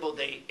what's labeled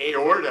the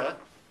aorta,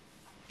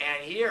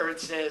 and here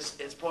it says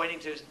it's pointing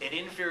to an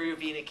inferior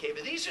vena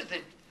cava. These are the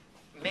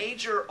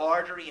major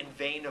artery and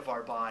vein of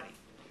our body.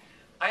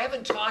 I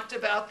haven't talked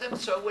about them,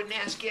 so I wouldn't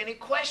ask you any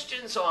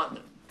questions on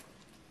them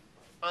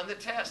on the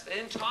test. I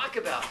didn't talk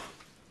about them.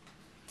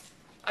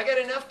 I got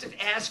enough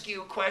to ask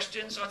you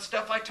questions on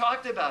stuff I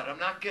talked about. I'm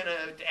not going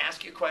to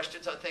ask you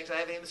questions on things I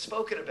haven't even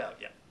spoken about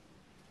yet.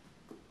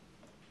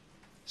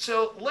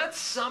 So let's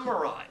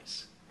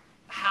summarize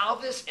how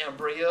this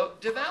embryo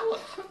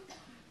developed.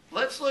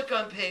 Let's look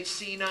on page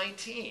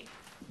C19.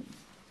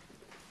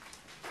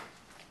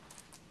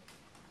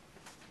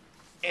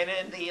 And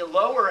in the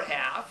lower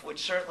half, which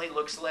certainly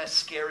looks less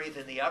scary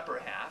than the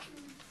upper half,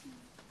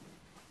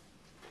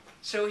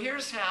 so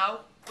here's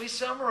how we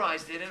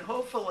summarized it, and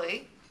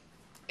hopefully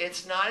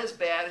it's not as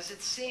bad as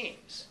it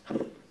seems.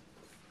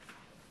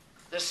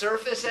 The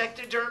surface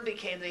ectoderm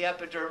became the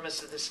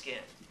epidermis of the skin.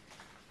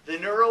 The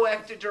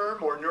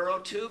neuroectoderm or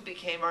neurotube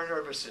became our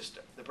nervous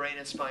system, the brain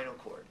and spinal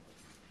cord.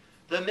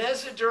 The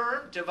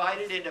mesoderm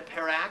divided into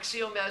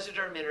paraxial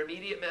mesoderm,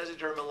 intermediate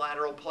mesoderm, and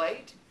lateral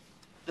plate.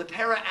 The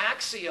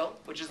paraxial,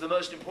 which is the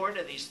most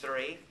important of these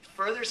three,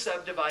 further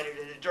subdivided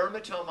into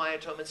dermatome,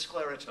 myotome, and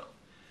sclerotome.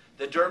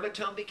 The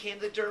dermatome became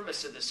the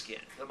dermis of the skin.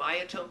 The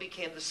myotome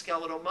became the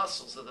skeletal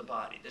muscles of the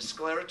body. The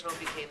sclerotome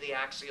became the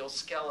axial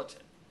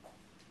skeleton,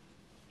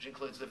 which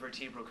includes the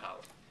vertebral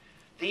column.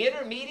 The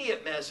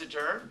intermediate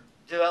mesoderm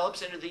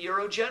develops into the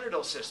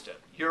urogenital system.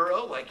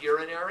 Uro, like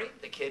urinary,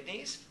 the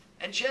kidneys,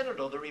 and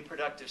genital, the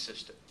reproductive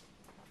system.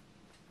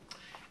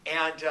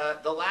 And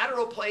the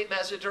lateral plate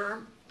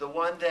mesoderm, the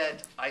one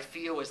that I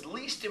feel is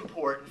least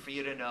important for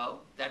you to know,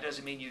 that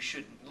doesn't mean you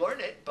shouldn't learn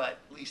it, but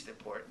least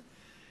important.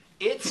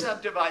 It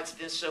subdivides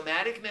into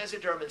somatic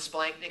mesoderm and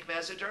splanchnic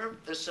mesoderm.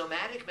 The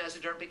somatic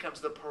mesoderm becomes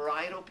the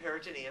parietal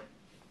peritoneum.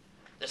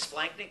 The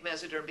splanchnic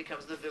mesoderm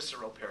becomes the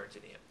visceral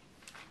peritoneum.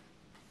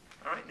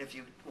 All right, and if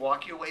you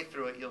walk your way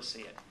through it, you'll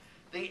see it.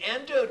 The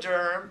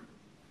endoderm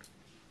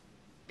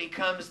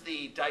becomes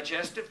the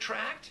digestive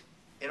tract.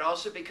 It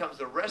also becomes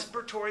the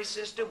respiratory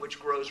system, which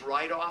grows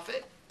right off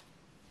it.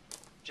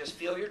 Just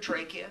feel your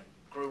trachea,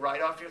 grew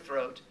right off your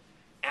throat,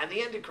 and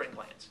the endocrine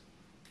glands,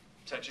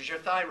 such as your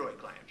thyroid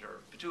gland or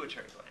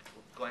pituitary gland,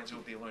 glands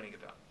we'll be learning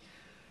about.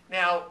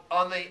 Now,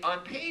 on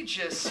page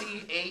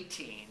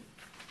C18,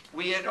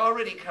 we had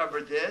already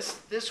covered this.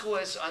 This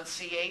was on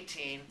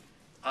C18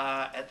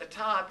 at the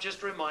top,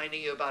 just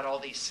reminding you about all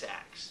these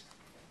sacs.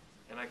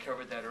 And I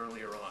covered that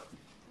earlier on.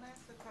 Can I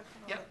ask a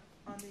question Yep.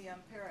 on the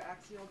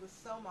paraxial, the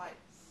somites?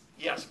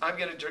 Yes,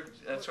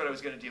 that's what I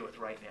was going to deal with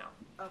right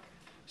now. Okay.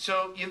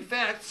 So, in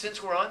fact,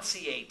 since we're on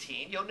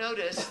C18, you'll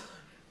notice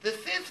the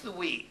fifth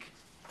week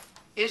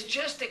is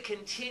just a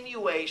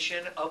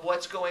continuation of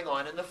what's going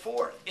on in the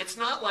fourth. It's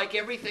not like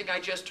everything I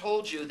just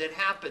told you that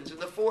happens in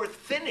the fourth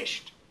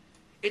finished.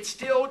 It's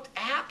still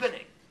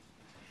happening.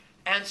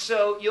 And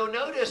so you'll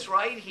notice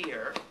right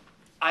here,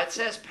 it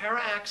says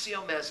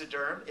paraxial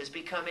mesoderm is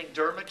becoming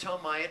dermatome,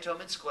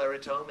 myotome, and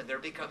sclerotome, and they're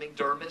becoming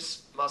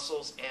dermis,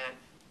 muscles, and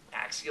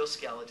axial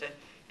skeleton.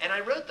 And I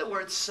wrote the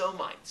word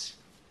somites.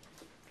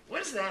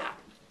 What is that?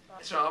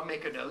 So I'll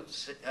make a note,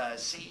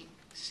 see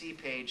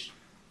page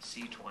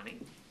C20.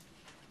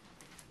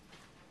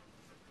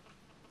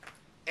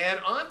 And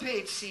on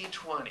page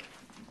C20,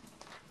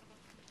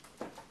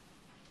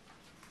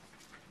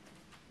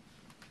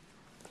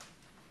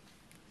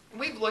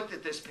 we've looked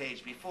at this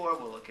page before.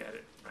 We'll look at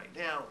it right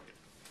now. We're going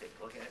to take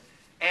a look at it.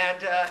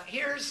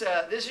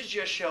 And this is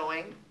just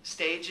showing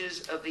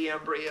stages of the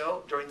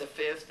embryo during the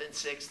 5th and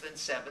 6th and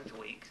 7th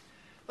week.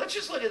 Let's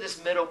just look at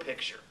this middle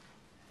picture.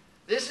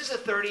 This is a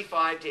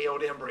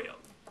 35-day-old embryo.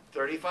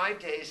 35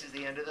 days is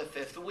the end of the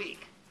 5th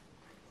week.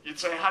 You'd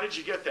say, how did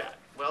you get that?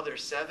 Well,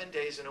 there's 7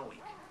 days in a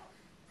week.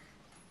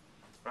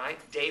 Right?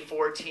 Day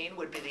 14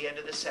 would be the end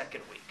of the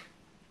 2nd week.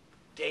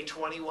 Day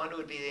 21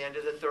 would be the end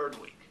of the 3rd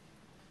week.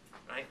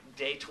 Right?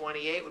 Day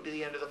 28 would be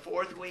the end of the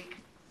 4th week.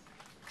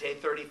 Day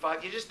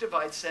 35, you just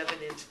divide 7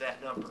 into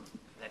that number.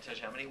 And that tells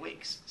you how many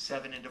weeks.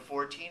 7 into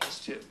 14 is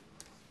 2.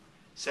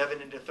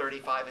 7 into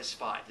 35 is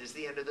 5. This is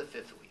the end of the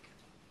 5th week.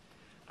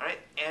 All right?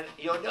 And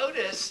you'll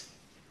notice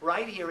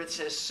right here it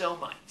says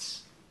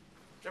somites.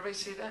 Did everybody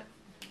see that?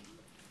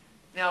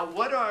 Now,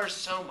 what are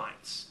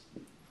somites?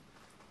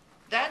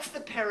 That's the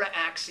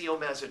paraxial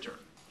mesoderm.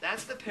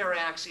 That's the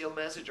paraxial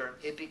mesoderm.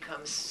 It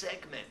becomes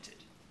segmented.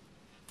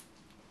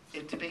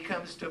 It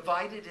becomes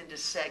divided into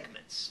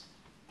segments.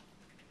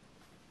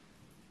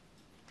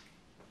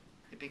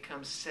 It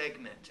becomes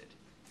segmented.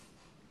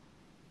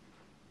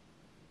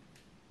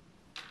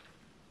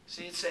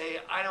 So you'd say,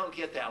 I don't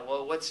get that.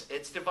 Well,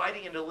 it's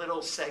dividing into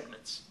little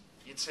segments.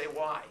 You'd say,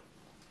 why?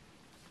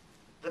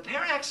 The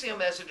paraxial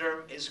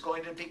mesoderm is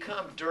going to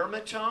become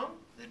dermatome,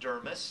 the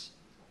dermis,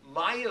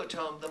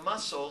 myotome, the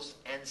muscles,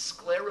 and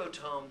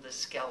sclerotome, the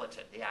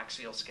skeleton, the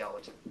axial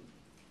skeleton.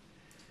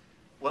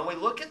 When we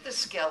look at the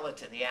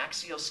skeleton, the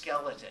axial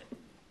skeleton,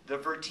 the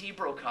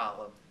vertebral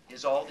column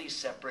is all these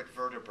separate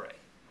vertebrae.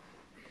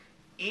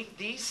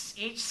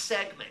 Each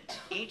segment,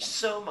 each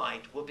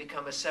somite will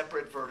become a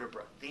separate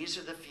vertebra. These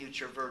are the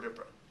future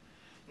vertebrae.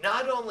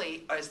 Not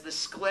only is the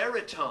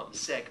sclerotome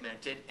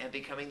segmented and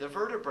becoming the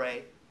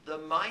vertebrae, the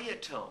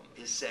myotome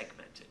is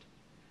segmented.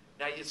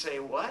 Now you'd say,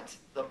 what?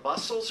 The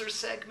muscles are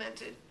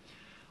segmented?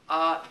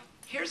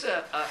 Here's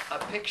a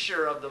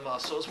picture of the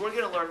muscles. We're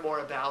going to learn more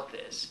about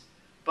this.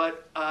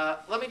 But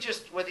let me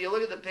just, whether you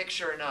look at the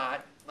picture or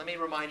not, let me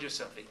remind you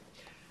something.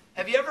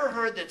 Have you ever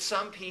heard that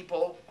some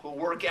people who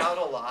work out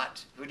a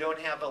lot, who don't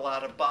have a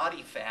lot of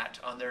body fat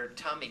on their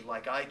tummy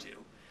like I do,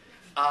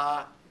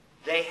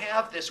 they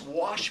have this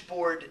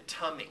washboard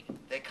tummy.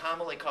 They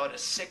commonly call it a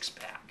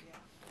six-pack.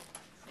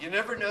 You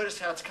never notice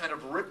how it's kind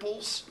of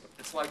ripples?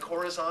 It's like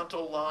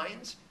horizontal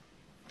lines.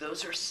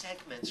 Those are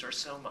segments or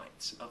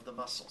somites of the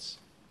muscles.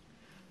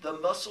 The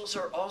muscles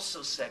are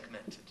also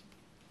segmented.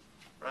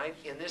 Right?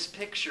 In this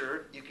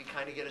picture, you can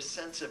kind of get a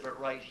sense of it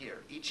right here.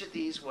 Each of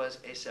these was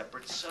a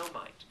separate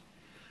somite.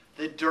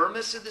 The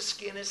dermis of the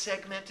skin is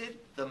segmented,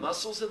 the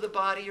muscles of the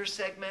body are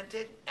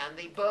segmented, and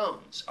the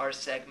bones are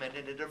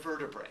segmented into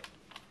vertebrae.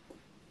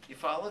 You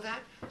follow that?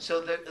 So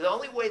the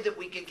only way that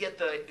we could get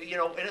the, in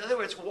other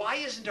words, why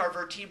isn't our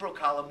vertebral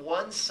column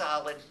one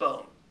solid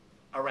bone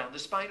around the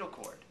spinal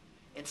cord?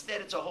 Instead,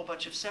 it's a whole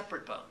bunch of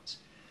separate bones,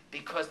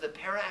 because the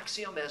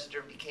paraxial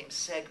mesoderm became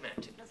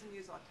segmented. It doesn't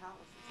use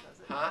autolysis, does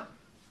it? Huh?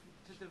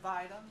 To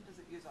divide them, does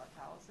it use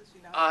autolysis?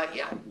 You know?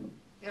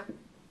 Yeah.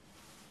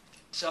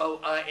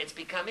 So it's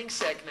becoming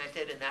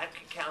segmented, and that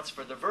accounts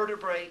for the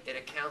vertebrae. It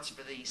accounts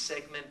for the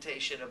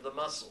segmentation of the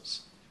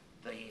muscles,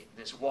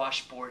 this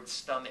washboard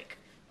stomach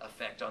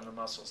effect on the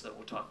muscles that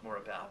we'll talk more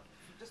about.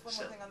 Just one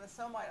more thing on the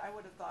somite. I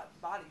would have thought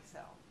body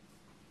cell.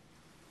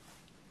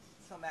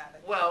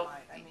 Somatic. Well,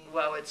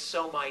 somite. It's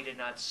somite and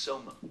not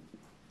soma. Okay.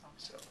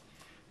 So,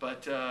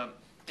 but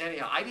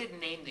anyhow, I didn't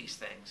name these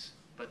things,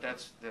 but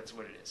that's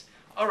what it is.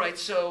 All right.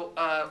 So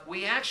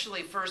we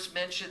actually first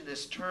mentioned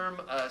this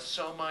term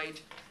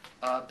somite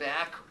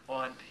back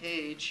on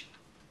page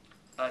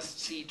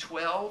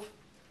C12.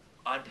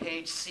 On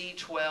page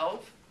C12,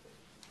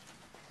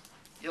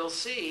 you'll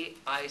see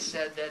I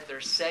said that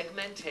there's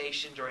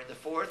segmentation during the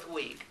 4th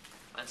week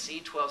on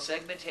C12,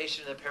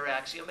 segmentation of the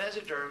paraxial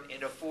mesoderm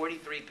into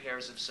 43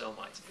 pairs of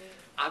somites.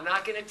 I'm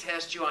not going to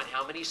test you on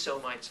how many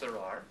somites there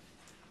are,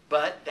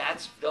 but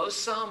that's those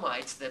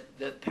somites, the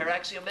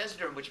paraxial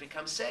mesoderm, which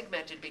becomes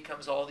segmented,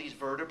 becomes all these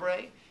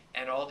vertebrae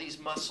and all these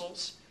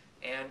muscles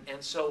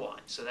and so on.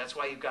 So that's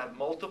why you've got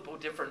multiple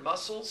different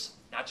muscles,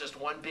 not just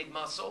one big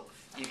muscle.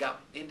 You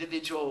got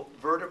individual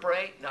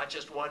vertebrae, not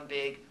just one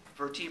big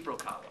vertebral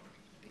column,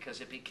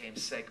 because it became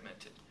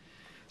segmented.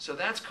 So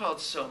that's called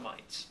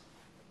somites.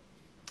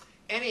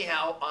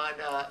 Anyhow, on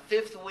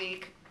 5th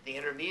week, the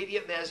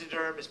intermediate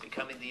mesoderm is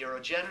becoming the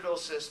urogenital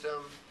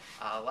system,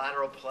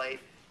 lateral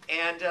plate.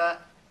 And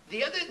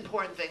the other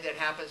important thing that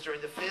happens during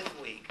the 5th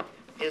week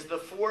is the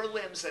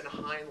forelimbs and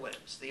hind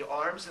limbs. The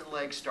arms and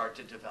legs start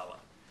to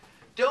develop.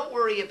 Don't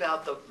worry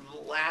about the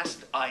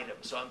last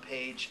items on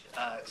page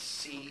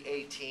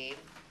C18.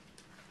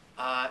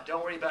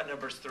 Don't worry about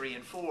numbers 3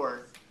 and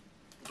 4,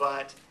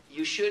 but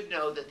you should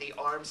know that the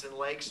arms and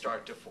legs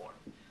start to form.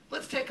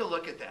 Let's take a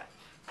look at that.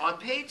 On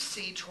page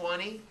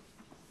C20,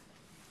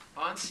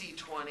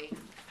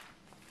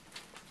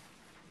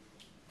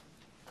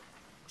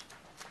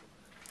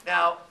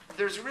 now,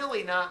 there's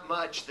really not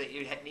much that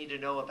you need to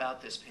know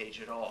about this page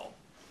at all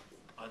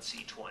on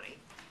C20,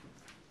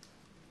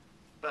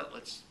 but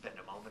let's spend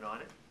a moment on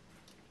it.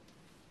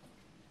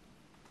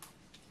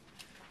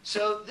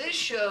 So this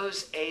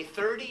shows a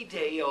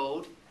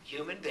 30-day-old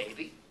human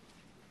baby.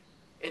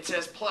 It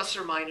says plus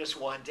or minus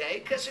 1 day,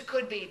 because it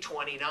could be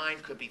 29,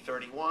 could be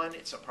 31.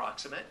 It's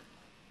approximate.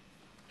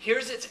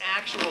 Here's its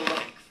actual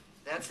length.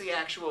 That's the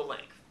actual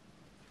length,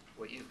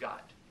 what you've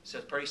got. So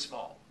it's pretty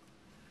small.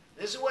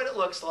 This is what it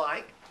looks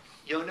like.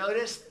 You'll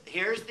notice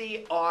here's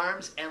the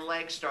arms and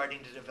legs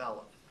starting to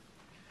develop.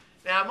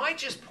 Now, I might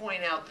just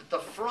point out that the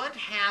front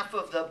half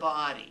of the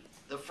body,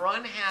 the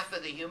front half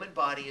of the human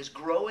body is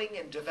growing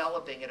and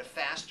developing at a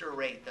faster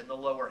rate than the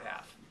lower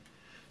half.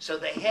 So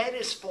the head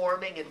is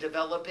forming and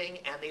developing,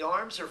 and the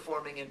arms are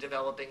forming and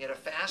developing at a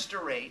faster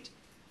rate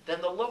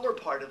than the lower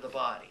part of the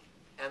body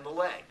and the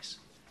legs.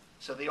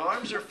 So the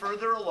arms are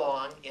further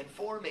along in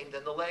forming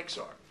than the legs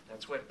are.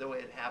 That's the way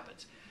it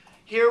happens.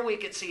 Here we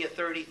can see a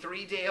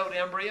 33-day-old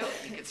embryo.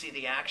 You can see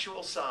the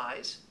actual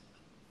size.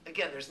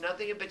 Again, there's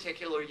nothing in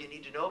particular you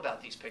need to know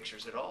about these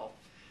pictures at all.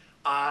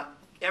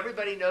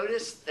 Everybody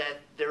notice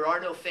that there are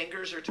no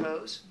fingers or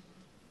toes,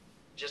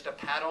 just a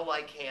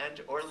paddle-like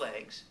hand or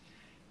legs.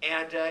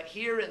 And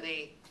here in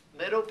the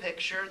middle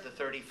picture, the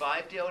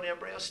 35-day-old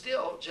embryo,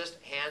 still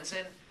just hands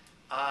in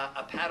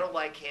a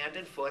paddle-like hand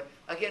and foot.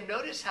 Again,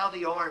 notice how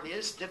the arm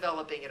is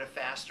developing at a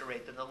faster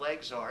rate than the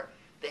legs are.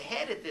 The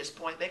head at this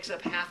point makes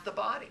up half the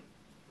body.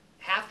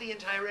 Half the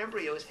entire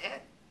embryo is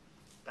head.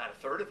 About a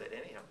third of it,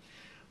 anyhow.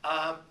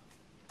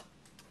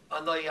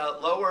 On the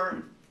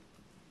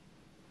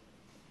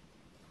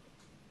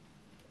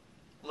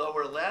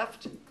lower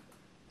left,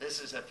 this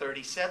is a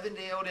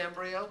 37-day-old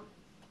embryo.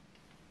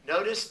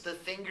 Notice the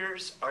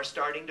fingers are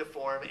starting to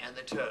form and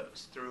the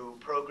toes through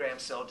programmed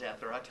cell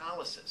death or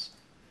autolysis.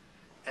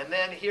 And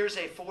then here's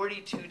a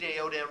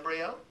 42-day-old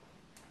embryo.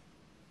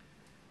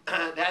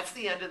 That's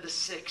the end of the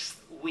 6th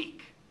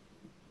week.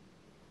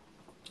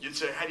 You'd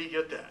say, how do you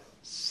get that?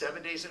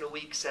 7 days in a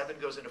week, 7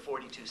 goes into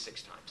 42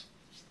 6 times.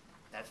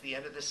 That's the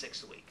end of the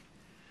 6th week.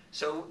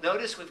 So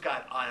notice we've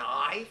got an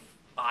eye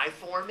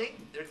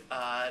forming,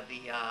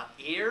 the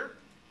ear,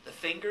 the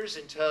fingers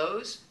and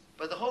toes,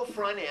 but the whole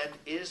front end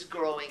is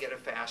growing at a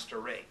faster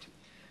rate.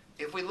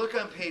 If we look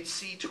on page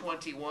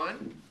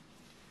C21,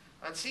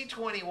 on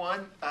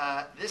C21,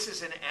 this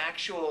is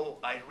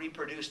I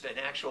reproduced an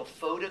actual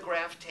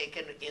photograph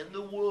taken in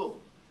the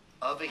womb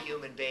of a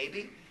human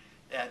baby.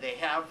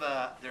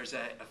 There's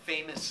a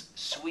famous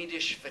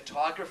Swedish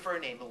photographer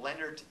named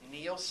Lennart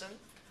Nielsen,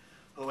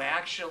 who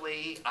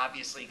actually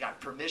obviously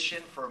got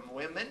permission from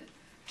women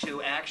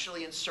to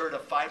actually insert a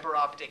fiber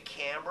optic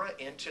camera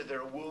into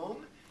their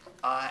womb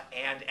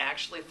and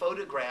actually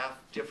photograph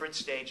different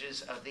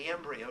stages of the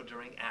embryo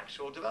during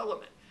actual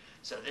development.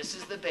 So this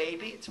is the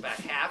baby. It's about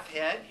half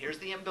head. Here's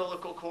the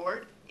umbilical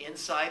cord.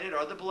 Inside it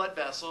are the blood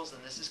vessels,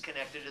 and this is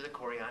connected to the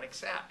chorionic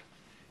sac.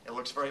 It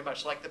looks very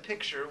much like the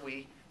picture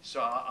we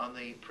saw on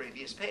the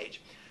previous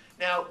page.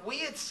 Now, we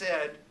had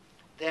said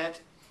that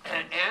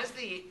as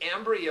the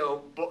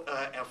embryo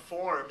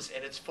forms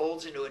and it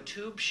folds into a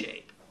tube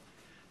shape,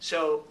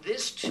 so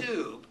this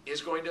tube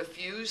is going to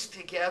fuse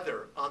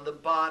together on the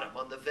bottom,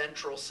 on the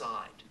ventral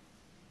side.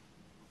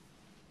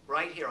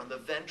 Right here on the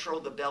ventral,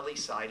 the belly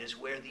side, is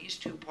where these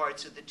two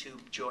parts of the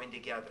tube join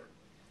together.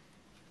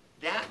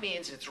 That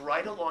means it's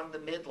right along the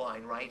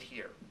midline right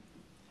here.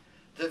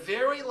 The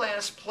very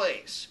last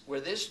place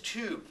where this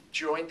tube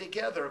joined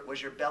together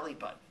was your belly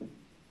button.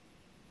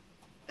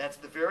 That's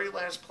the very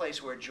last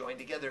place where it joined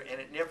together,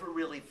 and it never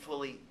really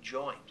fully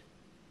joined.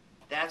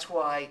 That's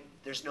why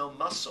there's no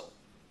muscle.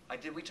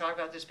 Did we talk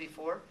about this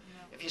before? No.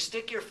 If you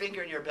stick your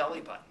finger in your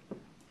belly button,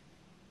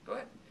 go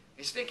ahead. If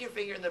you stick your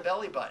finger in the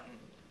belly button,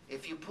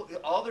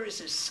 all there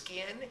is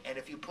skin, and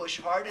if you push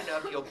hard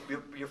enough,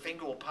 your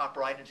finger will pop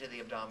right into the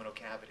abdominal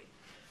cavity.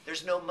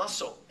 There's no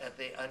muscle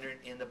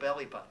in the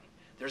belly button.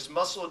 There's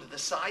muscle to the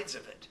sides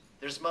of it.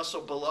 There's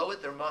muscle below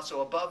it. There's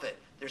muscle above it.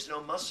 There's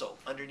no muscle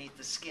underneath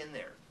the skin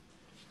there.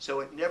 So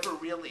it never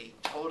really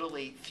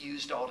totally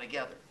fused all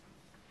together.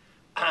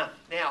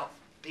 Now,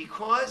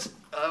 because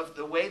of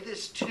the way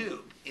this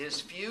tube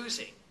is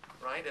fusing,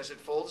 right, as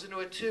it folds into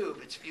a tube,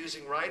 it's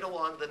fusing right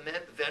along the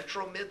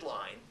ventral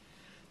midline.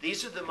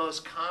 These are the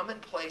most common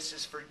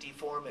places for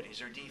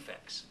deformities or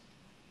defects.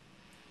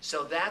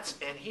 So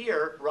and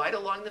here, right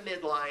along the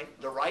midline,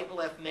 the right and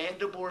left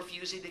mandible are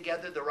fusing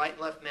together, the right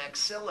and left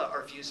maxilla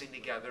are fusing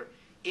together.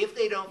 If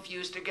they don't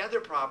fuse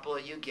together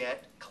properly, you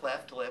get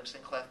cleft lips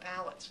and cleft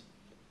palates,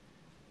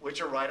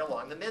 which are right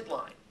along the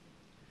midline.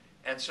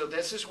 And so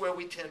this is where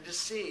we tend to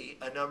see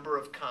a number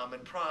of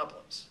common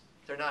problems.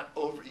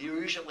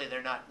 Usually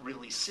they're not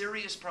really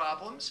serious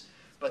problems,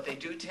 but they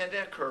do tend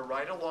to occur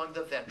right along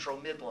the ventral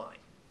midline.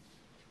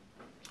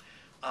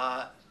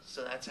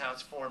 So that's how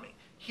it's forming.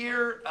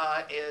 Here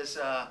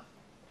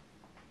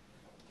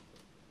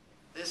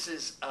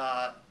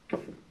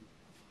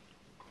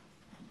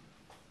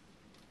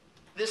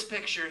this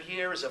picture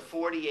here is a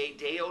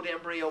 48-day-old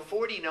embryo.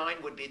 49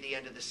 would be the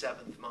end of the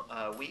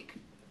 7th week.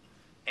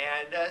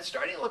 And it's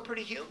starting to look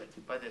pretty human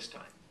by this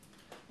time.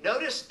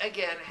 Notice,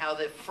 again, how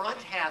the front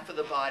half of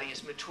the body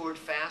is matured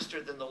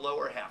faster than the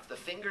lower half. The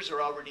fingers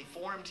are already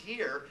formed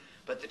here,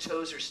 but the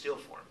toes are still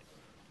forming.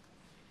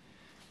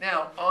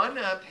 Now, on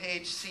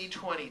page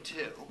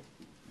C22,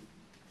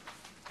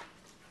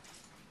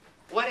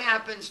 what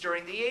happens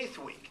during the 8th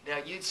week? Now,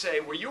 you'd say,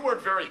 well, you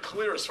weren't very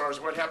clear as far as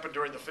what happened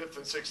during the 5th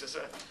and 6th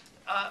and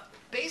 7th.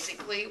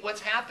 Basically,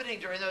 what's happening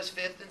during those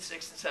 5th and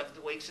 6th and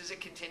 7th weeks is a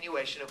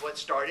continuation of what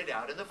started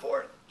out in the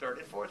 3rd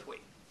and 4th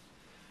week.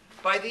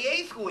 By the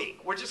 8th week,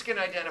 we're just going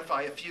to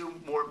identify a few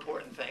more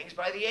important things.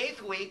 By the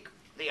 8th week,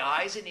 the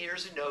eyes and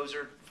ears and nose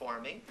are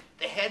forming.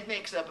 The head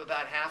makes up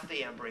about half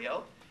the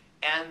embryo.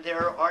 And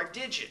there are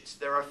digits.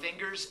 There are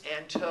fingers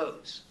and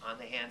toes on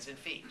the hands and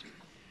feet.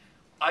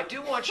 I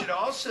do want you to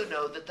also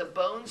know that the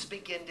bones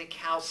begin to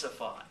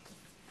calcify.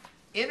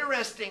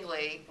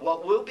 Interestingly,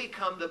 what will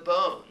become the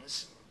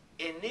bones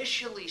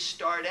initially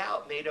start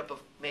out made up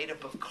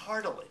of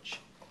cartilage,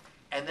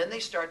 and then they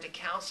start to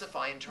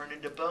calcify and turn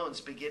into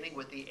bones beginning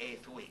with the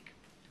 8th week.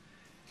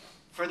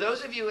 For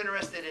those of you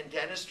interested in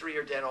dentistry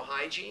or dental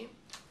hygiene,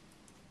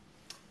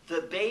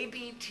 the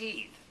baby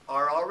teeth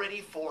are already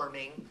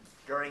forming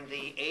during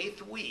the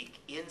 8th week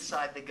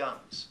inside the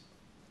gums.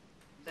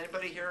 Is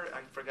anybody here? I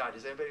forgot.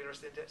 Is anybody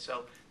interested in that?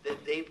 So the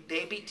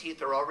baby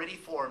teeth are already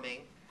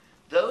forming.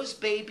 Those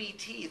baby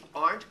teeth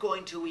aren't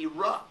going to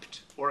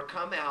erupt or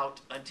come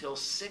out until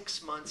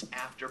 6 months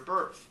after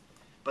birth,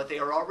 but they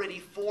are already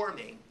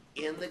forming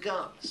in the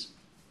gums,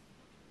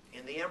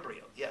 in the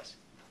embryo. Yes?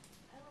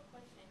 I have a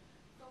question.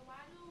 So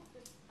why do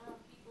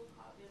people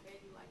call their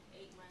baby like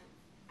 8 months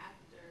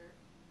after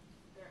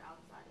they're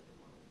outside of the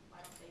womb?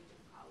 Why don't they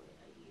just call it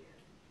a year?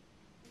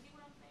 You see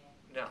what I'm saying?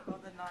 No. Well,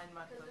 the 9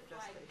 months of Because it's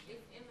like,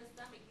 gestation. it's in the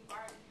stomach, you've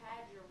already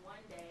had your 1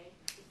 day,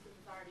 because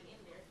it's already in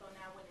there, so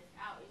now when it's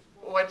out, it's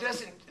full. Well, it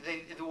doesn't,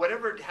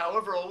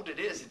 however old it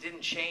is, it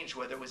didn't change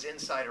whether it was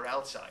inside or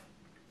outside.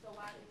 So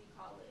why do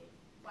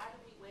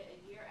we wait a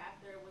year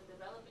after it was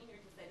developing here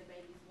to say the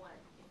baby's 1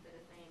 instead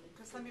of saying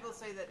it's Because some people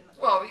say that.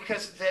 Well,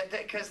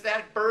 because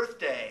that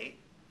birthday,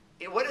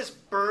 what does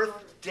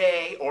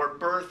birthday or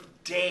birth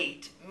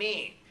date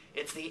mean?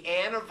 It's the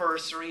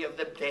anniversary of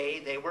the day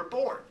they were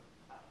born.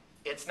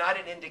 It's not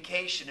an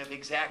indication of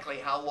exactly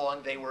how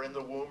long they were in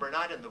the womb or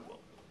not in the womb.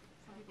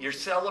 You're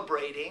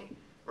celebrating,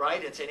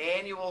 right? It's an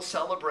annual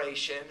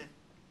celebration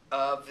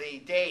of the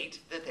date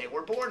that they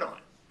were born on.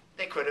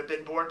 They could have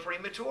been born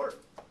premature.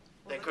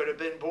 They could have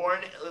been born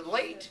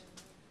late.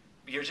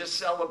 You're just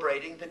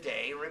celebrating the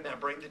day,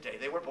 remembering the day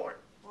they were born.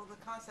 Well, the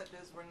concept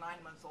is we're 9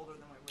 months older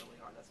than we really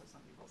are. That's what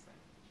some people say.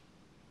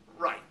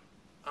 Right.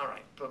 All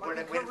right, but, Like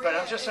in but I'm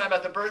Korea, just talking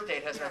about the birth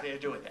date has nothing to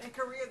do with In that.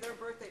 Korea, their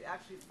birth date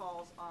actually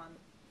falls on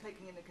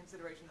taking into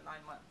consideration the 9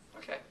 months.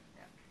 Okay.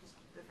 Yeah, just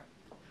different.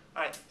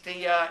 All right.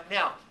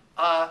 Now,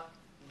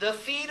 the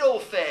fetal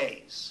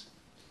phase,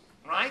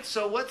 right?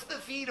 So what's the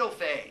fetal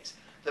phase?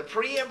 The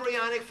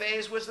pre-embryonic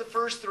phase was the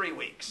first 3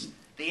 weeks.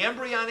 The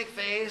embryonic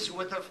phase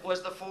was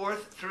the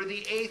 4th through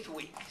the 8th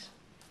week.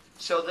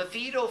 So the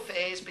fetal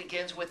phase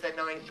begins with the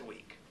 9th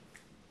week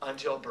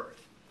until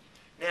birth.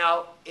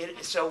 Now,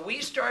 so we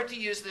start to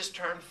use this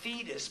term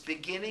fetus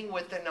beginning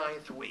with the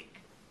 9th week.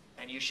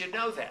 And you should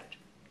know that.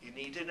 You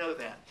need to know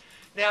that.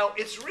 Now,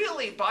 it's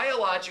really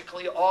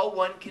biologically all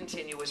one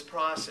continuous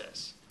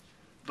process.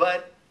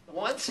 But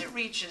once it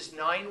reaches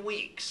 9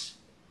 weeks,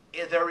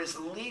 there is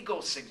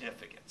legal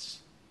significance.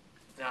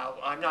 Now,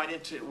 I'm not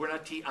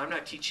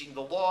teaching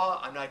the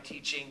law, I'm not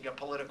teaching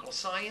political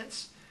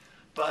science,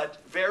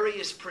 but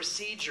various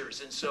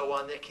procedures and so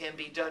on that can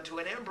be done to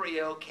an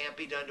embryo can't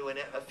be done to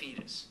a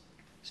fetus.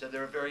 So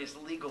there are various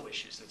legal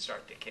issues that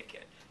start to kick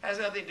in. It has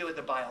nothing to do with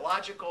the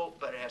biological,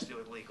 but it has to do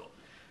with legal.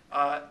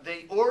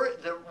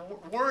 The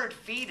word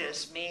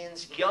fetus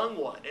means young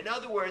one. In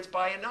other words,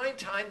 by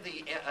time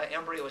the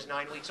embryo is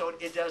 9 weeks old,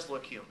 it does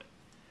look human.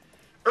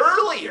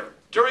 Earlier,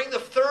 during the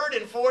 3rd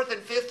and 4th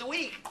and 5th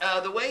week,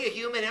 the way a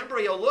human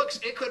embryo looks,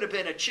 it could have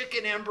been a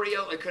chicken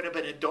embryo, it could have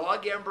been a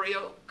dog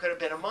embryo, it could have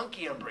been a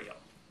monkey embryo.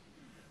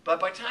 But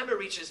by the time it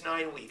reaches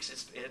 9 weeks,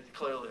 it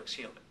clearly looks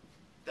human.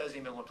 It doesn't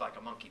even look like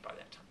a monkey by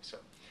that time. So,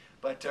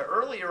 but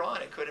earlier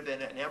on, it could have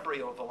been an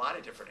embryo of a lot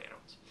of different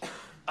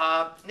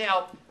animals.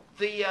 Now,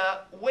 the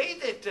way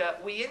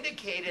that we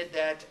indicated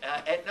that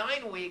at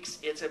 9 weeks,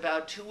 it's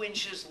about 2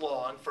 inches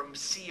long from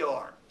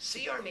CR.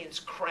 CR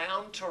means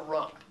crown to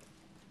rump.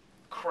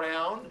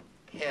 Crown,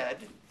 head,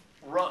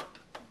 rump,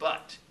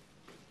 butt.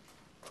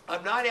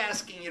 I'm not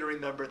asking you to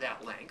remember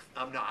that length.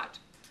 I'm not.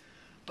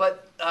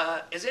 But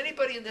is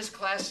anybody in this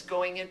class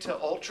going into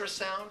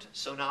ultrasound,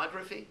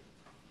 sonography?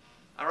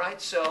 All right,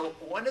 so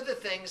one of the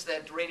things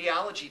that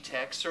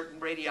certain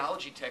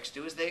radiology techs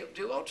do is they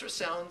do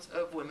ultrasounds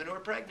of women who are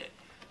pregnant.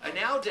 And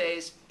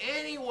nowadays,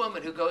 any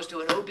woman who goes to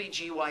an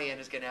OBGYN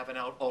is going to have an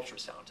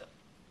ultrasound done.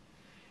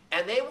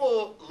 And they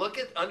will look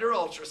at, under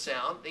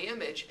ultrasound, the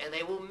image, and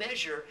they will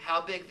measure how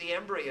big the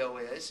embryo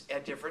is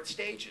at different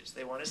stages.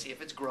 They want to see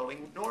if it's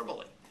growing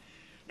normally.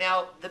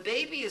 Now, the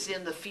baby is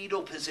in the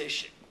fetal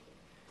position.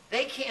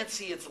 They can't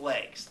see its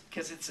legs,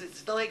 because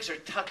its legs are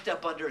tucked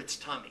up under its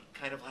tummy,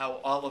 kind of how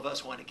all of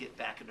us want to get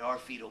back into our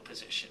fetal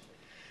position.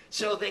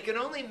 So they can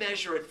only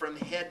measure it from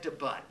head to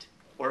butt,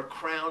 or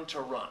crown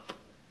to rump.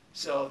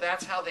 So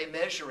that's how they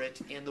measure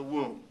it in the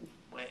womb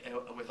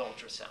with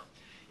ultrasound.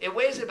 It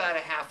weighs about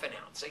 1/2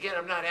 ounce. Again,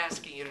 I'm not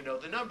asking you to know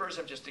the numbers,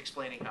 I'm just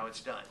explaining how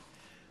it's done.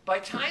 By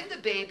the time the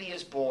baby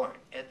is born,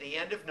 at the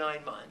end of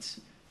 9 months,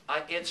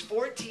 it's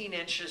 14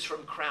 inches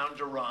from crown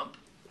to rump.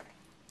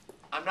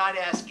 I'm not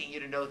asking you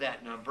to know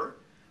that number,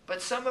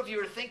 but some of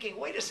you are thinking,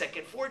 wait a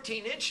second,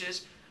 14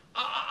 inches?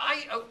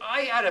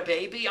 I had a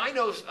baby, I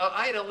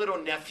had a little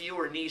nephew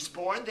or niece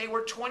born, they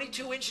were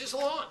 22 inches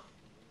long.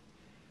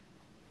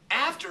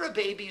 After a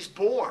baby's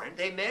born,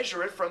 they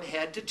measure it from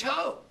head to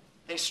toe.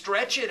 They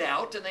stretch it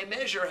out and they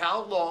measure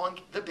how long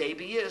the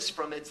baby is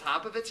from the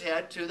top of its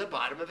head to the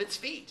bottom of its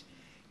feet.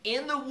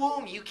 In the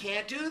womb, you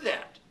can't do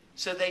that.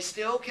 So they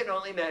still can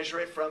only measure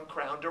it from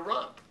crown to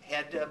rump,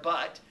 head to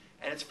butt,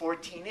 and it's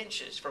 14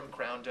 inches from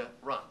crown to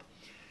rump.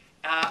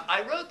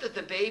 I wrote that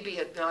the baby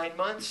at 9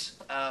 months,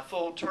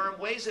 full term,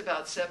 weighs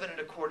about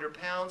 7¼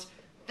 pounds.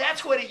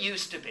 That's what it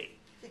used to be.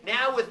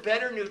 Now with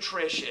better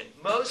nutrition,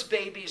 most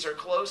babies are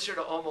closer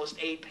to almost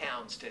 8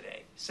 pounds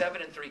today,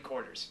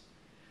 7¾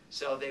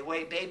 So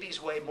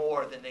babies weigh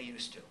more than they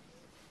used to.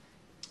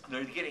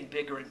 They're getting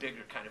bigger and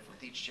bigger kind of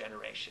with each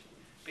generation,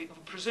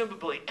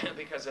 presumably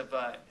because of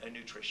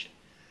nutrition.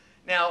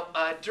 Now,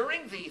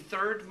 during the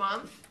 3rd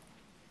month,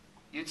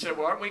 you'd say,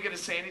 well, aren't we going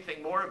to say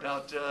anything more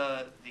about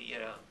the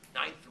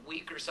 9th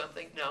week or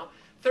something? No.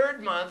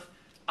 3rd month,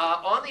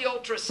 on the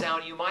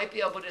ultrasound, you might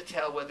be able to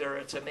tell whether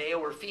it's a male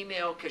or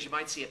female because you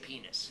might see a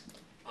penis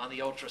on the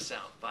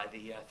ultrasound by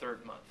the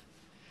 3rd month.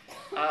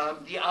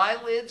 The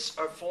eyelids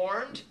are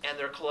formed and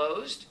they're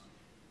closed.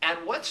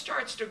 And what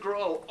starts to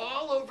grow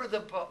all over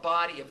the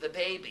body of the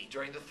baby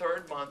during the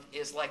 3rd month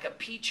is like a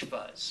peach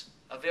fuzz,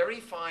 a very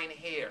fine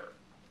hair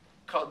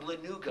called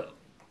lanugo.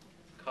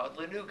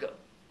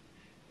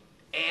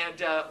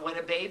 And when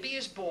a baby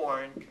is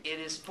born, it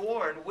is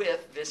born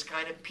with this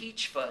kind of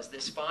peach fuzz,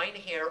 this fine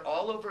hair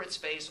all over its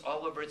face,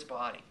 all over its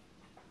body.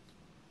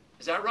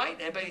 Is that right?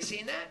 Anybody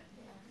seen that?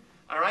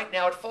 Yeah. All right,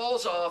 now it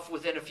falls off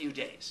within a few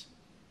days.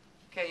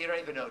 Okay, you don't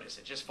even notice,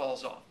 it just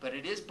falls off. But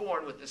it is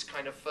born with this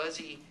kind of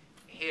fuzzy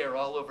hair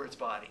all over its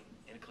body,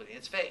 including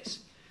its face.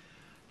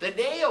 The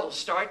nails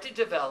start to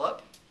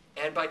develop,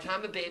 and by the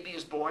time a baby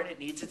is born, it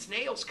needs its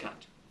nails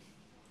cut.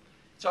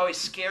 It's always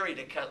scary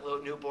to cut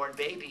little newborn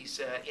babies,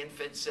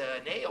 infants'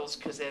 nails,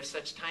 because they have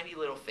such tiny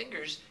little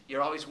fingers.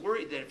 You're always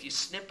worried that if you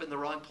snip in the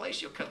wrong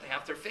place, you'll cut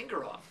half their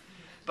finger off.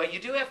 But you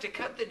do have to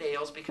cut the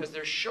nails because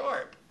they're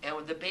sharp,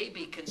 and the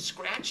baby can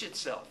scratch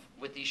itself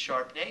with these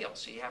sharp nails,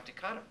 so you have to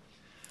cut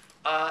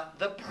them.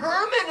 The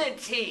permanent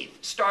teeth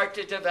start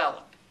to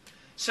develop.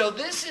 So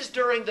this is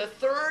during the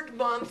 3rd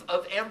month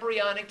of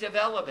embryonic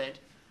development.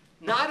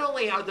 Not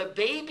only are the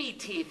baby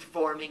teeth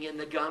forming in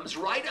the gums,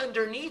 right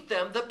underneath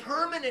them, the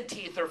permanent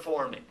teeth are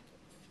forming.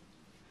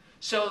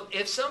 So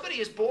if somebody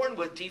is born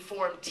with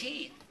deformed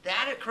teeth,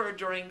 that occurred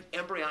during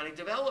embryonic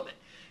development.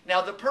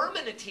 Now, the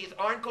permanent teeth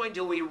aren't going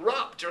to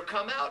erupt or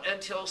come out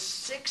until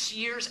 6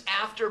 years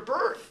after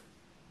birth.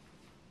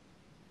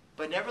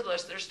 But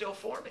nevertheless, they're still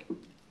forming.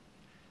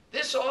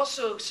 This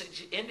also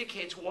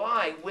indicates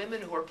why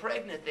women who are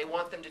pregnant, they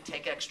want them to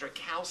take extra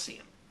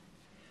calcium,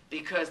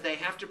 because they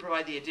have to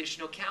provide the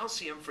additional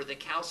calcium for the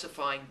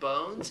calcifying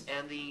bones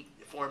and the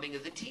forming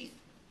of the teeth.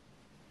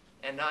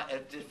 And not a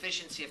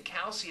deficiency of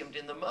calcium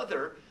in the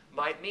mother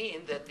might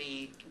mean that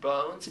the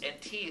bones and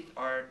teeth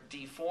are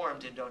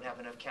deformed and don't have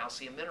enough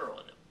calcium mineral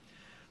in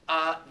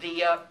them.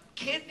 The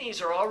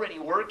kidneys are already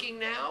working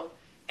now,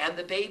 and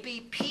the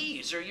baby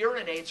pees or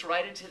urinates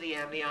right into the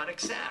amniotic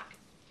sac.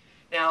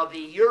 Now, the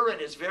urine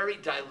is very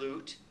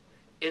dilute.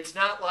 It's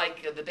not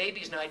like the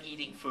baby's not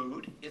eating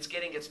food. It's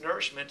getting its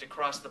nourishment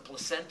across the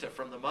placenta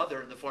from the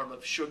mother in the form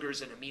of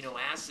sugars and amino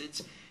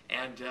acids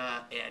and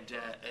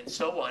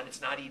so on.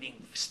 It's not eating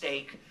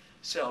steak.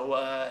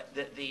 So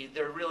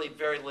there are really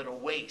very little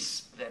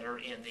wastes that are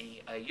in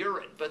the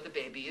urine, but the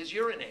baby is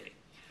urinating.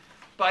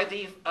 By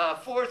the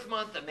 4th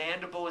month, the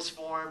mandible is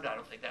formed. I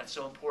don't think that's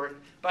so important.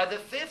 By the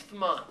 5th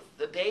month,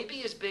 the baby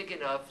is big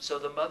enough so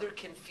the mother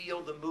can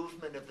feel the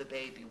movement of the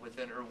baby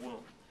within her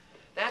womb.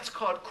 That's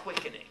called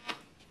quickening.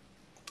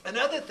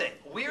 Another thing,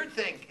 weird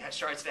thing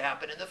starts to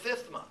happen in the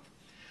 5th month.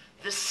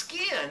 The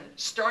skin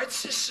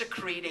starts to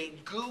secrete a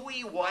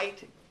gooey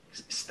white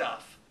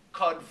stuff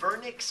called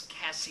vernix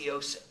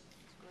caseosa.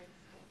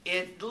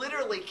 It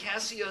literally,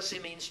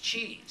 caseosa means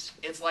cheese.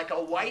 It's like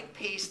a white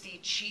pasty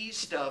cheese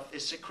stuff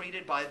is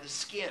secreted by the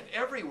skin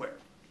everywhere.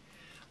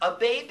 A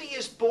baby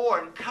is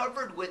born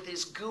covered with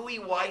this gooey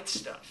white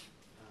stuff.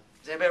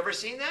 Has anybody ever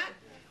seen that?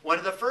 One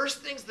of the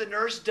first things the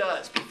nurse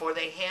does before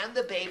they hand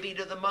the baby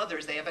to the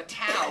mothers, they have a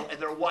towel and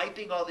they're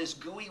wiping all this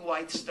gooey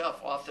white stuff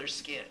off their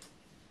skin.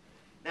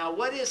 Now,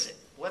 what is it?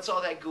 What's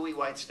all that gooey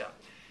white stuff?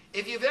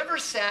 If you've ever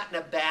sat in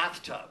a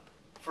bathtub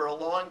for a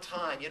long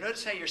time, you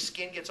notice how your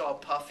skin gets all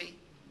puffy?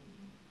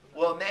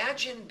 Well,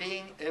 imagine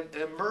being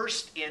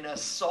immersed in a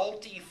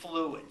salty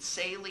fluid,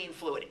 saline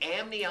fluid,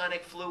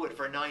 amniotic fluid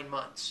for 9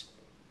 months.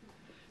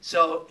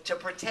 So to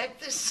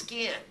protect the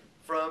skin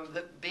from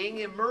being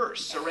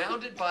immersed,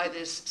 surrounded by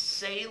this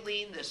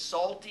saline, this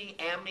salty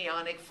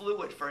amniotic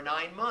fluid for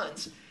 9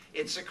 months,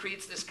 it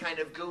secretes this kind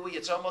of gooey,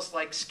 it's almost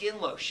like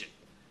skin lotion,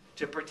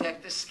 to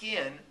protect the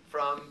skin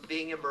from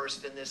being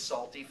immersed in this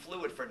salty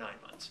fluid for 9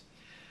 months.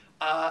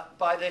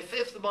 By the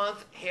 5th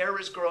month, hair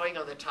is growing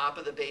on the top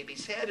of the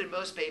baby's head, and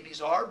most babies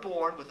are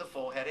born with a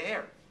full head of hair.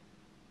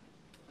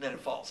 And then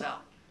it falls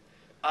out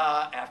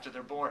after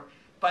they're born.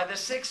 By the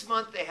 6th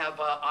month, they have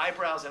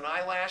eyebrows and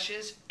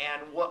eyelashes,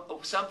 and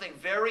something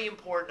very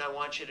important I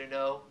want you to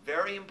know,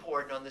 very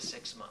important on the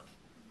 6th month.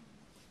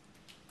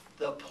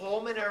 The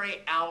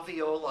pulmonary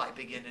alveoli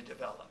begin to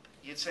develop.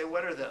 You'd say,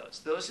 what are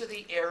those? Those are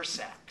the air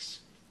sacs.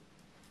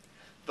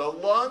 The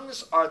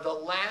lungs are the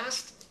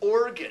last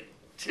organ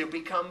to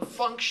become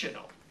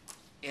functional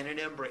in an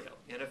embryo,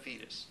 in a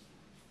fetus.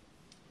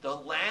 The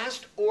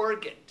last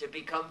organ to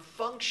become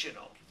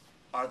functional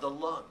are the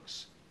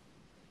lungs.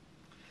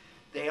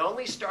 They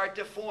only start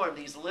to form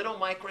these little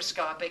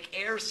microscopic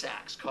air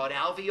sacs called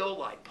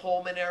alveoli,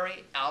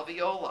 pulmonary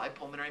alveoli,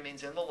 pulmonary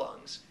means in the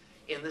lungs,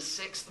 in the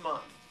 6th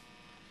month.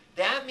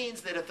 That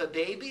means that if a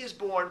baby is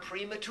born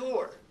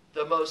premature,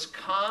 the most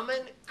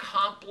common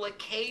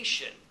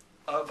complication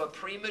of a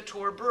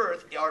premature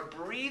birth are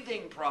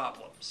breathing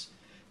problems,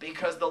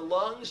 because the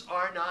lungs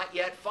are not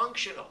yet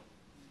functional.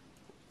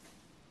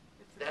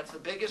 That's the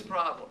biggest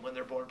problem when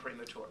they're born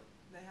premature.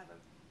 They have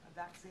a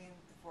vaccine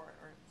for it,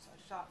 or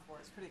a shot for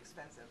it. It's pretty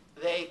expensive.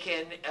 They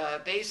can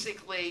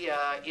basically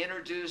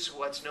introduce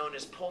what's known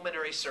as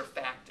pulmonary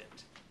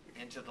surfactant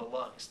into the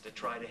lungs to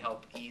try to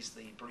help ease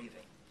the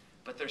breathing.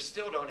 But they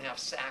still don't have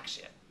sacs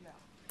yet. No.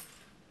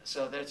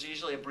 So there's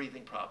usually a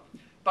breathing problem.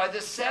 By the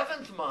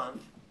 7th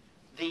month,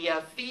 the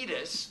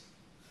fetus,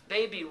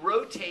 baby,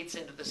 rotates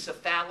into the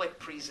cephalic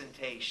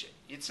presentation.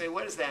 You'd say,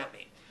 what does that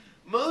mean?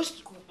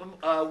 Most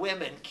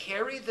women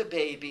carry the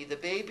baby. The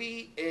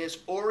baby is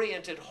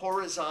oriented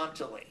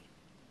horizontally.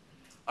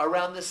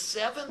 Around the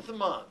 7th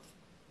month,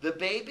 the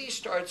baby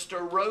starts to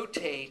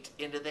rotate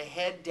into the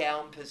head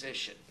down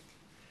position.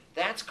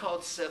 That's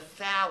called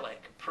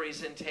cephalic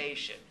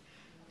presentation.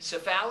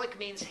 Cephalic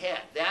means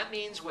head. That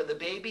means when the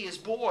baby is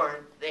born,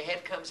 the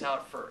head comes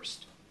out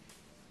first.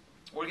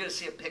 We're going to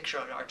see a picture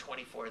on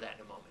R24 of that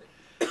in a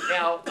moment.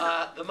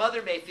 Now, the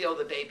mother may feel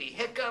the baby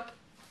hiccup.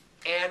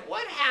 And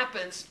what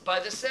happens by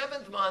the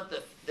 7th month,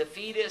 the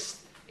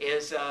fetus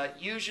is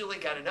usually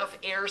got enough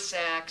air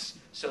sacs,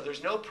 so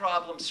there's no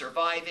problem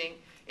surviving.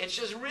 It's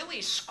just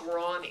really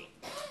scrawny.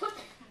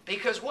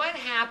 Because what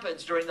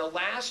happens during the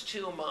last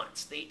 2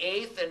 months, the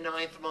 8th and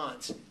 9th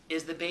months,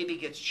 is the baby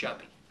gets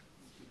chubby.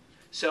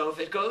 So if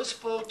it goes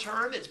full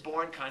term, it's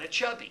born kind of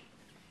chubby.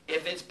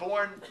 If it's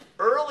born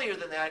earlier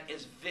than that,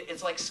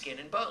 it's like skin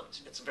and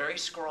bones. It's very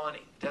scrawny.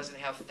 It doesn't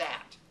have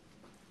fat.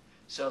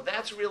 So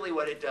that's really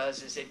what it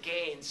does, is it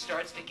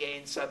starts to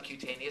gain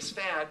subcutaneous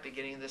fat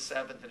beginning in the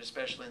 7th and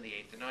especially in the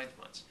 8th and 9th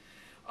months.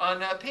 On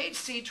page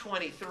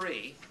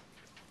C23,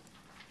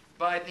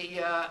 by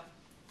the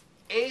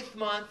 8th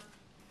month,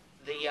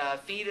 the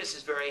fetus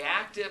is very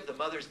active. The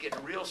mother's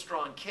getting real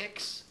strong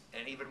kicks,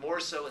 and even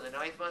more so in the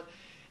 9th month.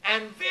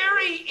 And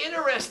very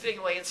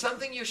interestingly, and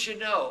something you should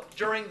know,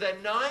 during the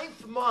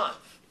 9th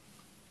month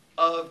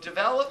of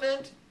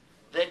development,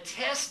 the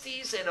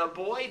testes in a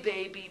boy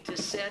baby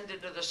descend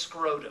into the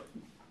scrotum.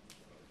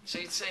 So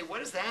you'd say, what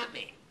does that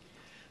mean?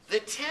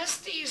 The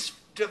testes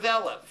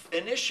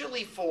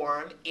initially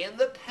form in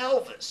the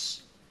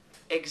pelvis,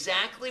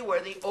 exactly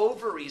where the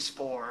ovaries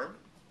form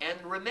and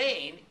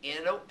remain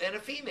in a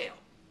female.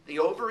 The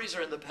ovaries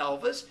are in the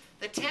pelvis,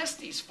 the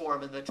testes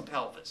form in the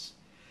pelvis.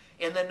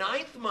 In the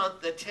 9th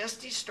month, the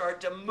testes start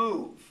to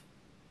move,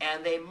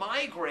 and they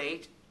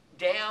migrate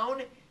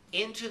down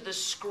into the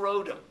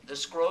scrotum, the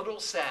scrotal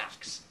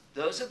sacs.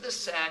 Those are the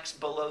sacs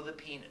below the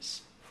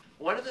penis.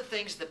 One of the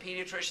things the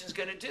pediatrician is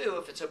going to do,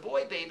 if it's a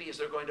boy baby, is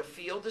they're going to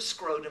feel the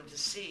scrotum to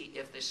see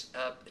if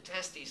the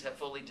testes have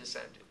fully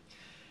descended.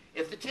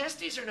 If the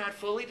testes are not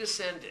fully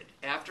descended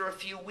after a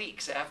few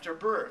weeks after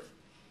birth,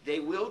 they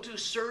will do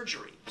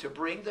surgery to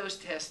bring those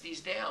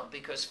testes down,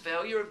 because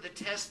failure of the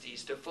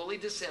testes to fully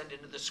descend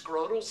into the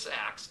scrotal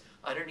sacs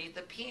underneath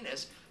the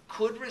penis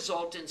could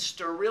result in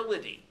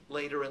sterility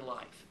later in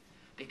life,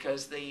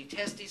 because the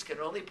testes can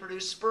only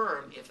produce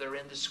sperm if they're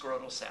in the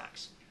scrotal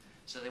sacs.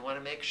 So they want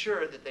to make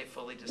sure that they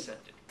fully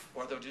descended,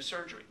 or they'll do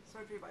surgery.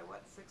 Surgery by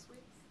what, 6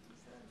 weeks, you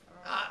said?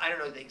 I don't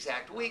know the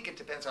exact week. It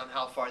depends on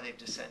how far they've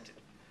descended.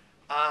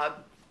 The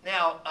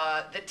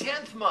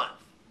 10th month.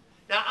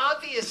 Now,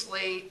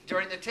 obviously,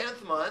 during the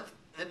 10th month,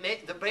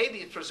 the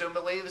baby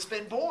presumably has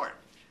been born.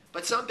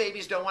 But some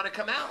babies don't want to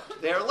come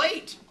out. They're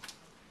late.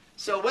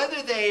 So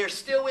whether they are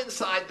still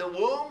inside the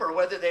womb or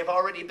whether they've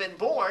already been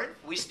born,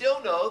 we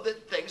still know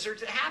that things are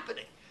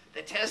happening.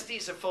 The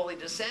testes have fully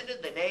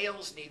descended, the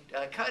nails need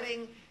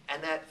cutting,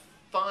 and that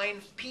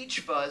fine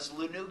peach fuzz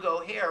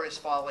lanugo hair is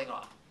falling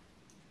off,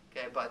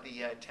 okay, by the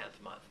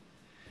 10th month.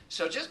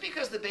 So just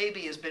because the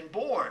baby has been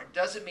born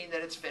doesn't mean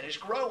that it's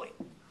finished growing.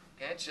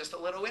 Okay, it's just a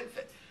little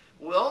infant.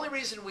 Well, the only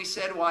reason we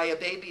said why a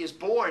baby is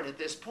born at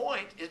this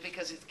point is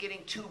because it's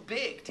getting too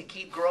big to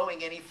keep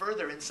growing any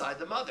further inside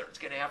the mother. It's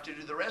going to have to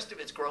do the rest of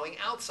its growing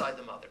outside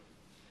the mother.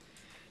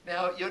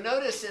 Now, you'll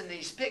notice in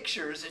these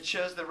pictures, it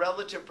shows the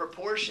relative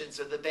proportions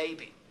of the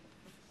baby.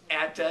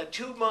 At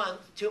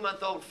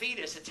two-month-old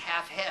fetus, it's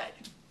half head.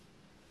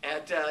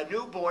 At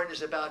newborn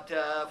is about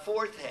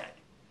fourth head.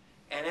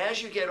 And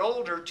as you get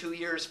older, 2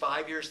 years,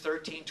 5 years,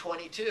 13,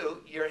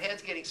 22, your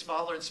head's getting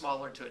smaller and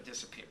smaller until it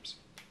disappears.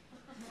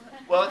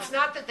 Well, it's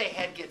not that the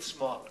head gets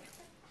smaller.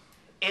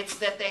 It's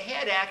that the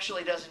head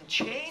actually doesn't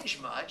change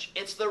much.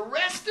 It's the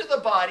rest of the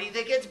body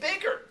that gets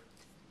bigger.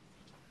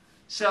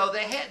 So the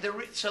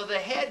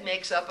head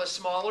makes up a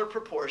smaller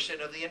proportion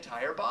of the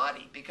entire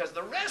body because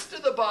the rest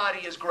of the body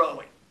is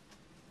growing.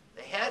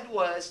 The head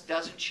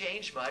doesn't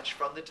change much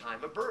from the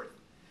time of birth.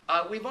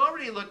 We've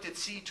already looked at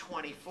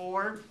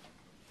C24.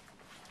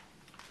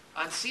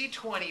 On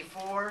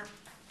C24,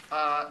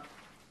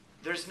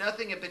 there's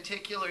nothing in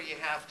particular you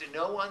have to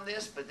know on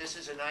this, but this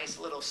is a nice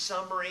little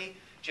summary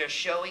just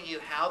showing you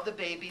how the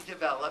baby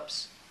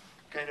develops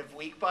kind of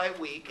week by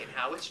week and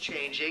how it's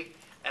changing.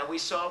 And we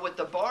saw with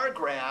the bar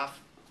graph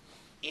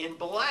in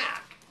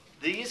black,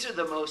 these are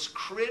the most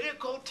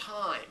critical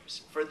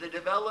times for the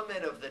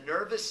development of the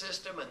nervous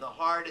system and the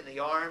heart and the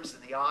arms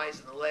and the eyes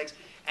and the legs.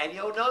 And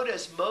you'll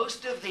notice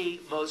most of the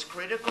most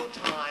critical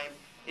time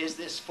is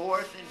this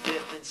 4th and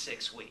 5th and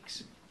 6th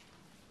weeks.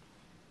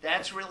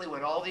 That's really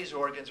when all these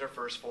organs are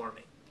first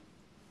forming.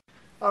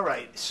 All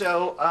right,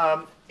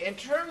 so in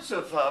terms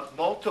of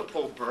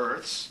multiple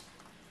births,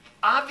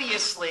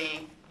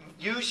 obviously,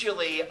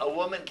 usually a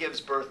woman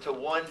gives birth to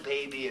one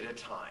baby at a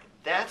time.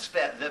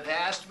 The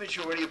vast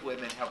majority of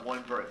women have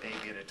one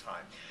baby at a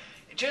time.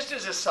 Just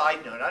as a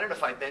side note, I don't know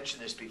if I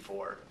mentioned this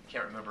before,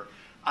 can't remember.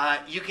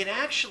 You can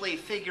actually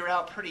figure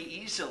out pretty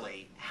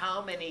easily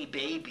how many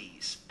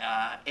babies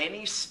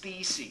any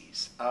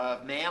species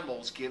of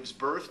mammals gives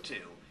birth to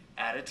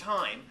at a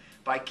time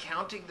by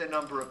counting the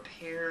number of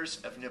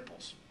pairs of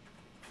nipples.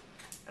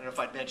 I don't know if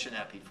I'd mentioned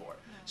that before.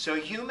 So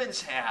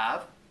humans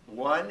have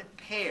one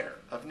pair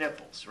of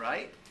nipples,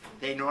 right?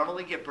 They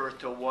normally give birth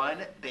to one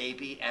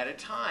baby at a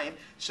time,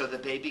 so the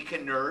baby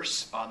can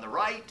nurse on the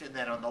right and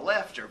then on the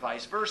left, or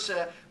vice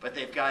versa. But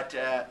they've got,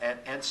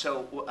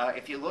 so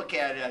if you look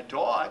at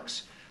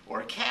dogs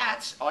or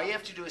cats, all you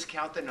have to do is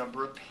count the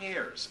number of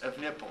pairs of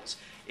nipples.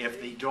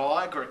 If the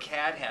dog or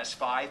cat has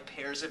 5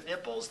 pairs of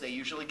nipples, they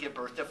usually give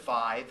birth to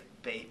 5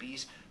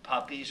 babies,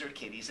 puppies, or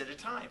kitties at a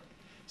time.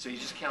 So you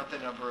just count the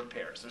number of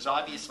pairs. There's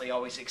obviously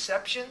always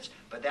exceptions,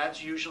 but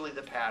that's usually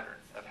the pattern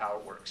of how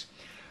it works.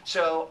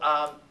 So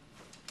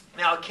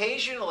Now,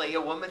 occasionally,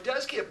 a woman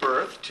does give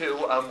birth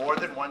to more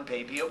than one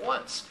baby at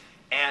once.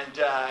 And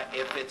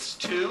if it's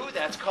two,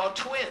 that's called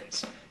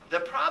twins. The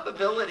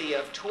probability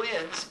of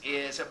twins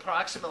is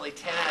approximately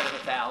 10 out of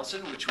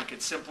 1,000, which we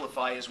could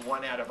simplify as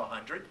 1 out of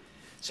 100.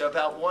 So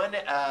about one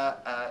birth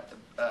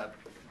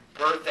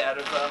out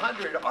of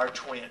 100 are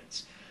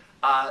twins.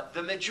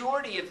 The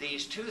majority of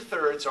these,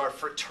 2/3, are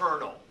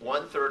fraternal.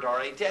 1/3 are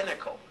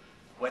identical.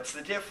 What's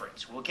the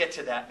difference? We'll get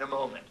to that in a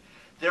moment.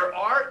 There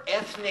are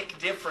ethnic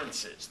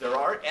differences. There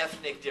are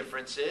ethnic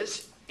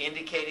differences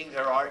indicating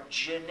there are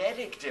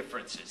genetic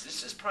differences.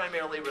 This is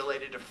primarily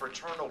related to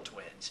fraternal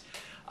twins.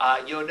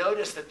 You'll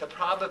notice that the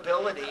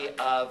probability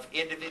of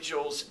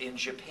individuals in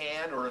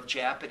Japan or of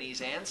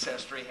Japanese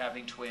ancestry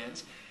having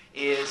twins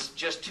is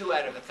just 2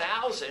 out of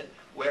 1,000,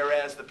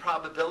 whereas the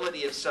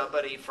probability of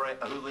somebody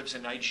who lives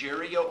in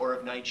Nigeria or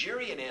of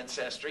Nigerian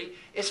ancestry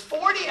is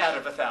 40 out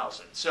of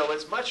 1,000. So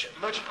it's much,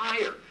 much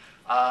higher.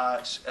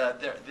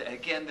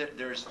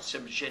 There's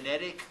some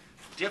genetic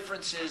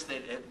differences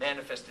that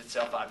manifest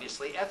itself,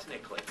 obviously,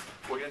 ethnically.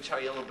 We're going to tell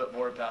you a little bit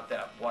more about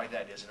that, why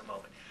that is in a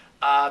moment.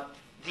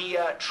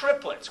 The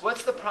triplets,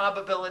 what's the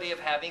probability of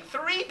having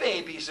 3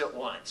 babies at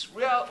once?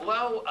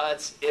 Well,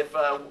 if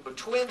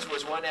twins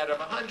was 1 out of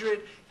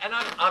 100, and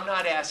I'm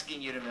not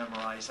asking you to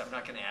memorize, I'm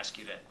not going to ask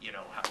you to,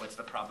 what's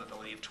the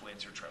probability of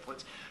twins or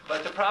triplets,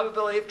 but the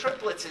probability of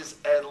triplets is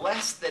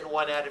less than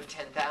 1 out of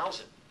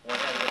 10,000, 1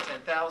 out of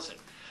 10,000.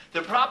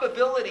 The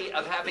probability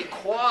of having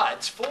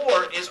quads,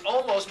 4, is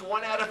almost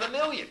 1 out of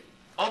 1,000,000,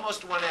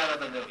 almost 1 out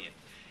of 1,000,000.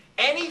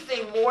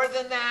 Anything more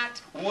than that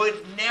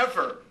would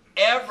never,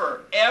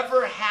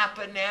 ever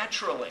happen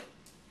naturally.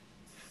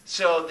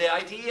 So the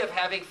idea of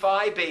having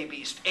 5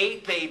 babies,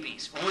 8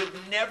 babies would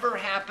never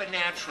happen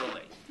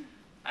naturally.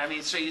 I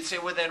mean, so you'd say,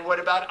 well, then what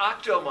about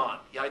octomom?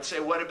 I'd say,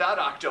 what about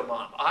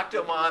octomom?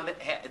 Octomom,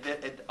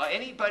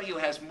 anybody who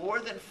has more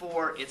than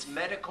 4, it's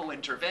medical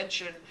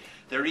intervention.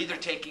 They're either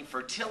taking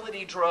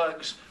fertility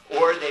drugs,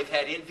 or they've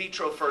had in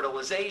vitro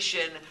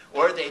fertilization,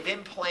 or they've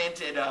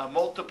implanted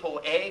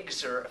multiple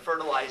eggs or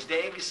fertilized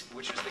eggs,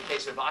 which is the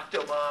case of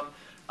octomom.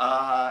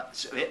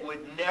 So it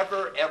would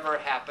never, ever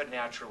happen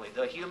naturally.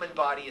 The human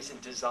body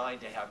isn't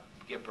designed to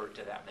give birth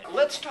to that many.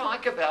 Let's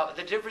talk about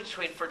the difference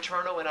between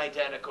fraternal and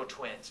identical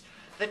twins.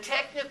 The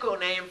technical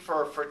name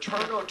for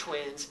fraternal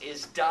twins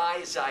is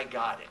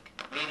dizygotic,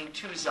 meaning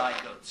 2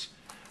 zygotes.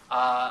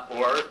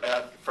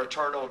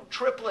 Fraternal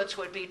triplets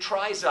would be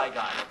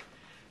trizygotic.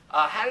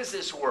 How does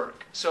this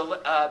work?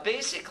 So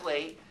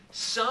basically,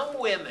 some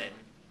women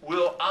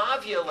will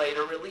ovulate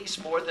or release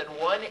more than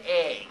 1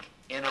 egg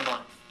in a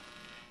month.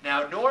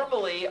 Now,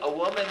 normally, a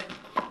woman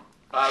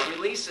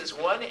releases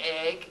 1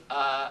 egg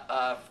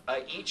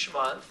each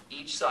month,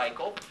 each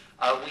cycle.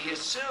 We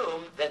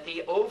assume that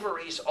the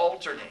ovaries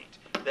alternate,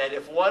 that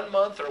if 1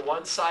 month or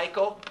 1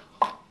 cycle,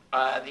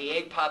 the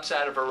egg pops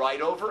out of her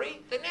right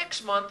ovary, the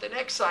next month, the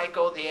next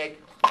cycle, the egg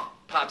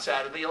pops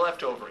out of the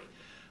left ovary.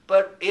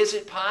 But is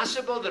it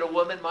possible that a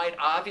woman might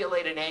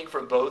ovulate an egg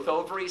from both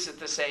ovaries at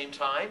the same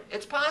time?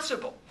 It's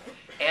possible.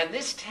 And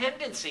this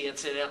tendency,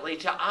 incidentally,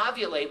 to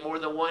ovulate more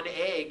than 1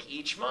 egg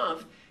each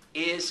month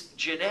is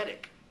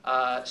genetic.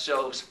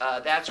 So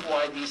that's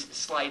why these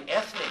slight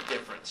ethnic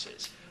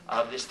differences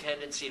of this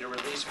tendency to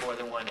release more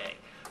than 1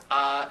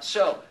 egg.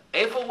 So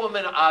if a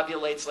woman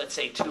ovulates, let's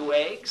say, 2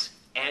 eggs,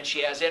 and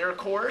she has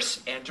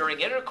intercourse, and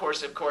during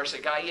intercourse, of course, a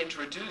guy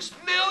introduced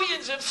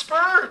millions of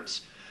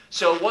sperms.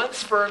 So 1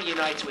 sperm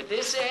unites with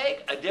this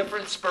egg, a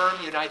different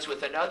sperm unites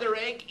with another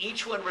egg,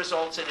 each one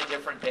results in a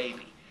different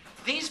baby.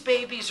 These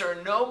babies are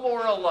no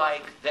more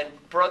alike than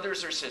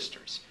brothers or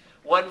sisters.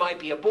 One might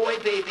be a boy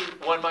baby,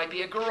 one might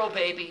be a girl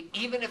baby.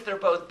 Even if they're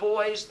both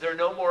boys, they're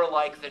no more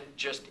alike than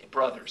just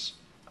brothers,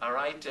 all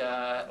right,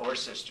 or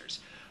sisters.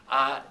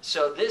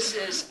 So this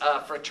is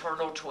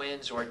fraternal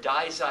twins or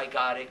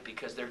dizygotic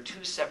because they're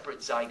 2 separate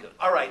zygotes.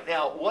 All right,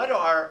 now what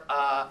are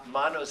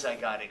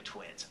monozygotic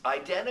twins?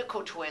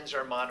 Identical twins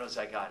are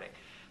monozygotic.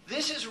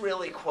 This is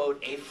really,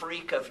 quote, a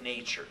freak of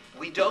nature.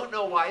 We don't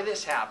know why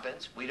this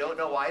happens. We don't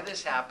know why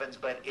this happens,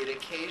 but it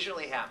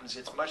occasionally happens.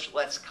 It's much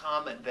less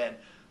common than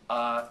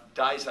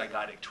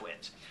dizygotic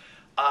twins.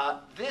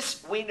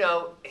 This, we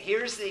know,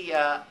 here's the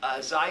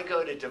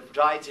zygote. It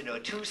divides into a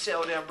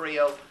 2-celled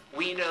embryo.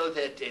 We know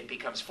that it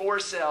becomes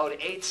 4-celled,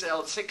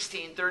 8-celled,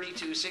 16,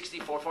 32,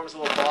 64, forms a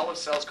little ball of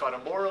cells called a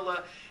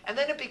morula, and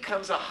then it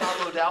becomes a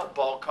hollowed-out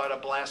ball called a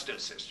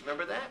blastocyst.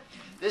 Remember that?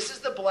 This is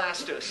the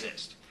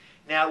blastocyst.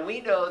 Now,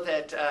 we know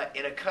that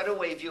in a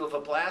cutaway view of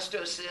a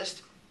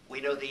blastocyst, we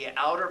know the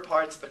outer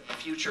part's the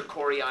future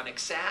chorionic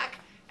sac,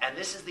 and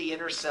this is the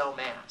inner cell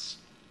mass.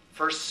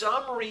 For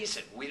some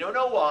reason, we don't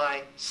know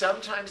why,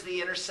 sometimes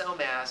the inner cell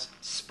mass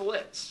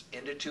splits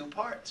into 2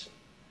 parts.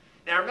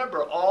 Now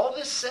remember, all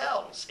the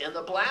cells in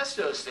the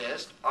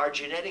blastocyst are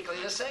genetically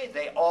the same.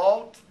 They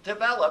all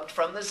developed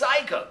from the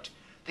zygote.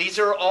 These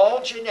are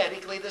all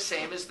genetically the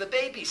same as the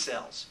baby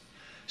cells.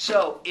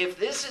 So if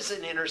this is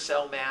an inner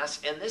cell mass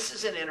and this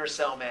is an inner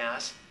cell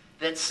mass,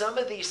 then some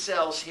of these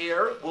cells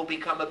here will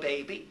become a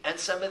baby and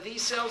some of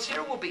these cells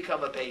here will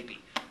become a baby.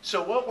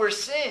 So what we're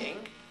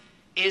seeing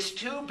is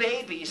two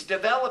babies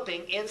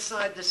developing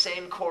inside the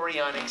same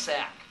chorionic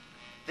sac.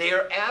 They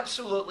are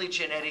absolutely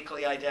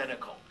genetically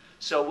identical.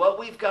 So what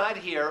we've got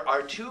here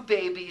are two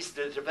babies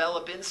that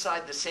develop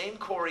inside the same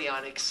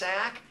chorionic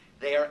sac.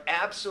 They are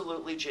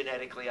absolutely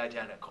genetically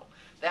identical.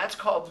 That's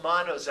called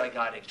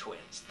monozygotic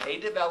twins. They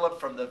develop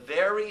from the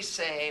very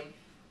same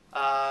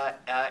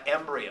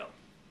embryo,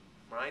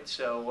 right?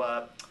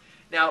 So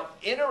now,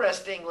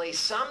 interestingly,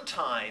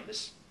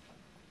 sometimes,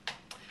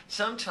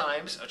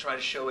 I'll try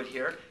to show it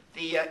here,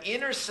 the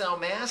inner cell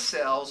mass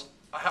cells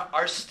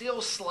are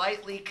still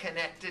slightly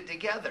connected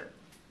together.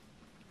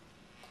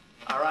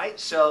 All right,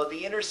 so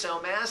the inner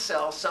cell mass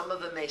cells, some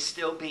of them may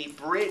still be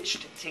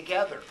bridged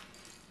together.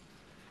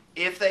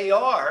 If they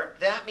are,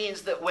 that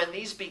means that when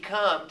these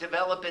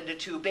develop into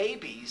two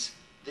babies,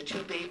 the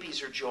two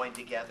babies are joined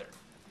together.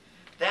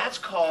 That's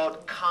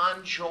called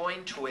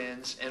conjoined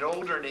twins. An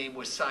older name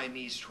was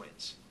Siamese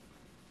twins.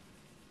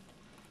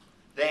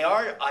 They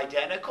are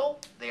identical,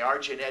 they are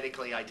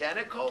genetically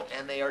identical,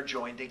 and they are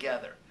joined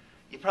together.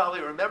 You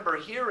probably remember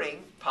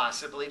hearing,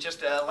 possibly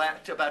just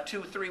about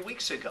 2 or 3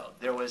 weeks ago,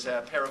 there was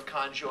a pair of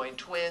conjoined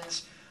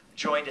twins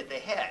joined at the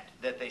head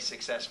that they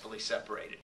successfully separated.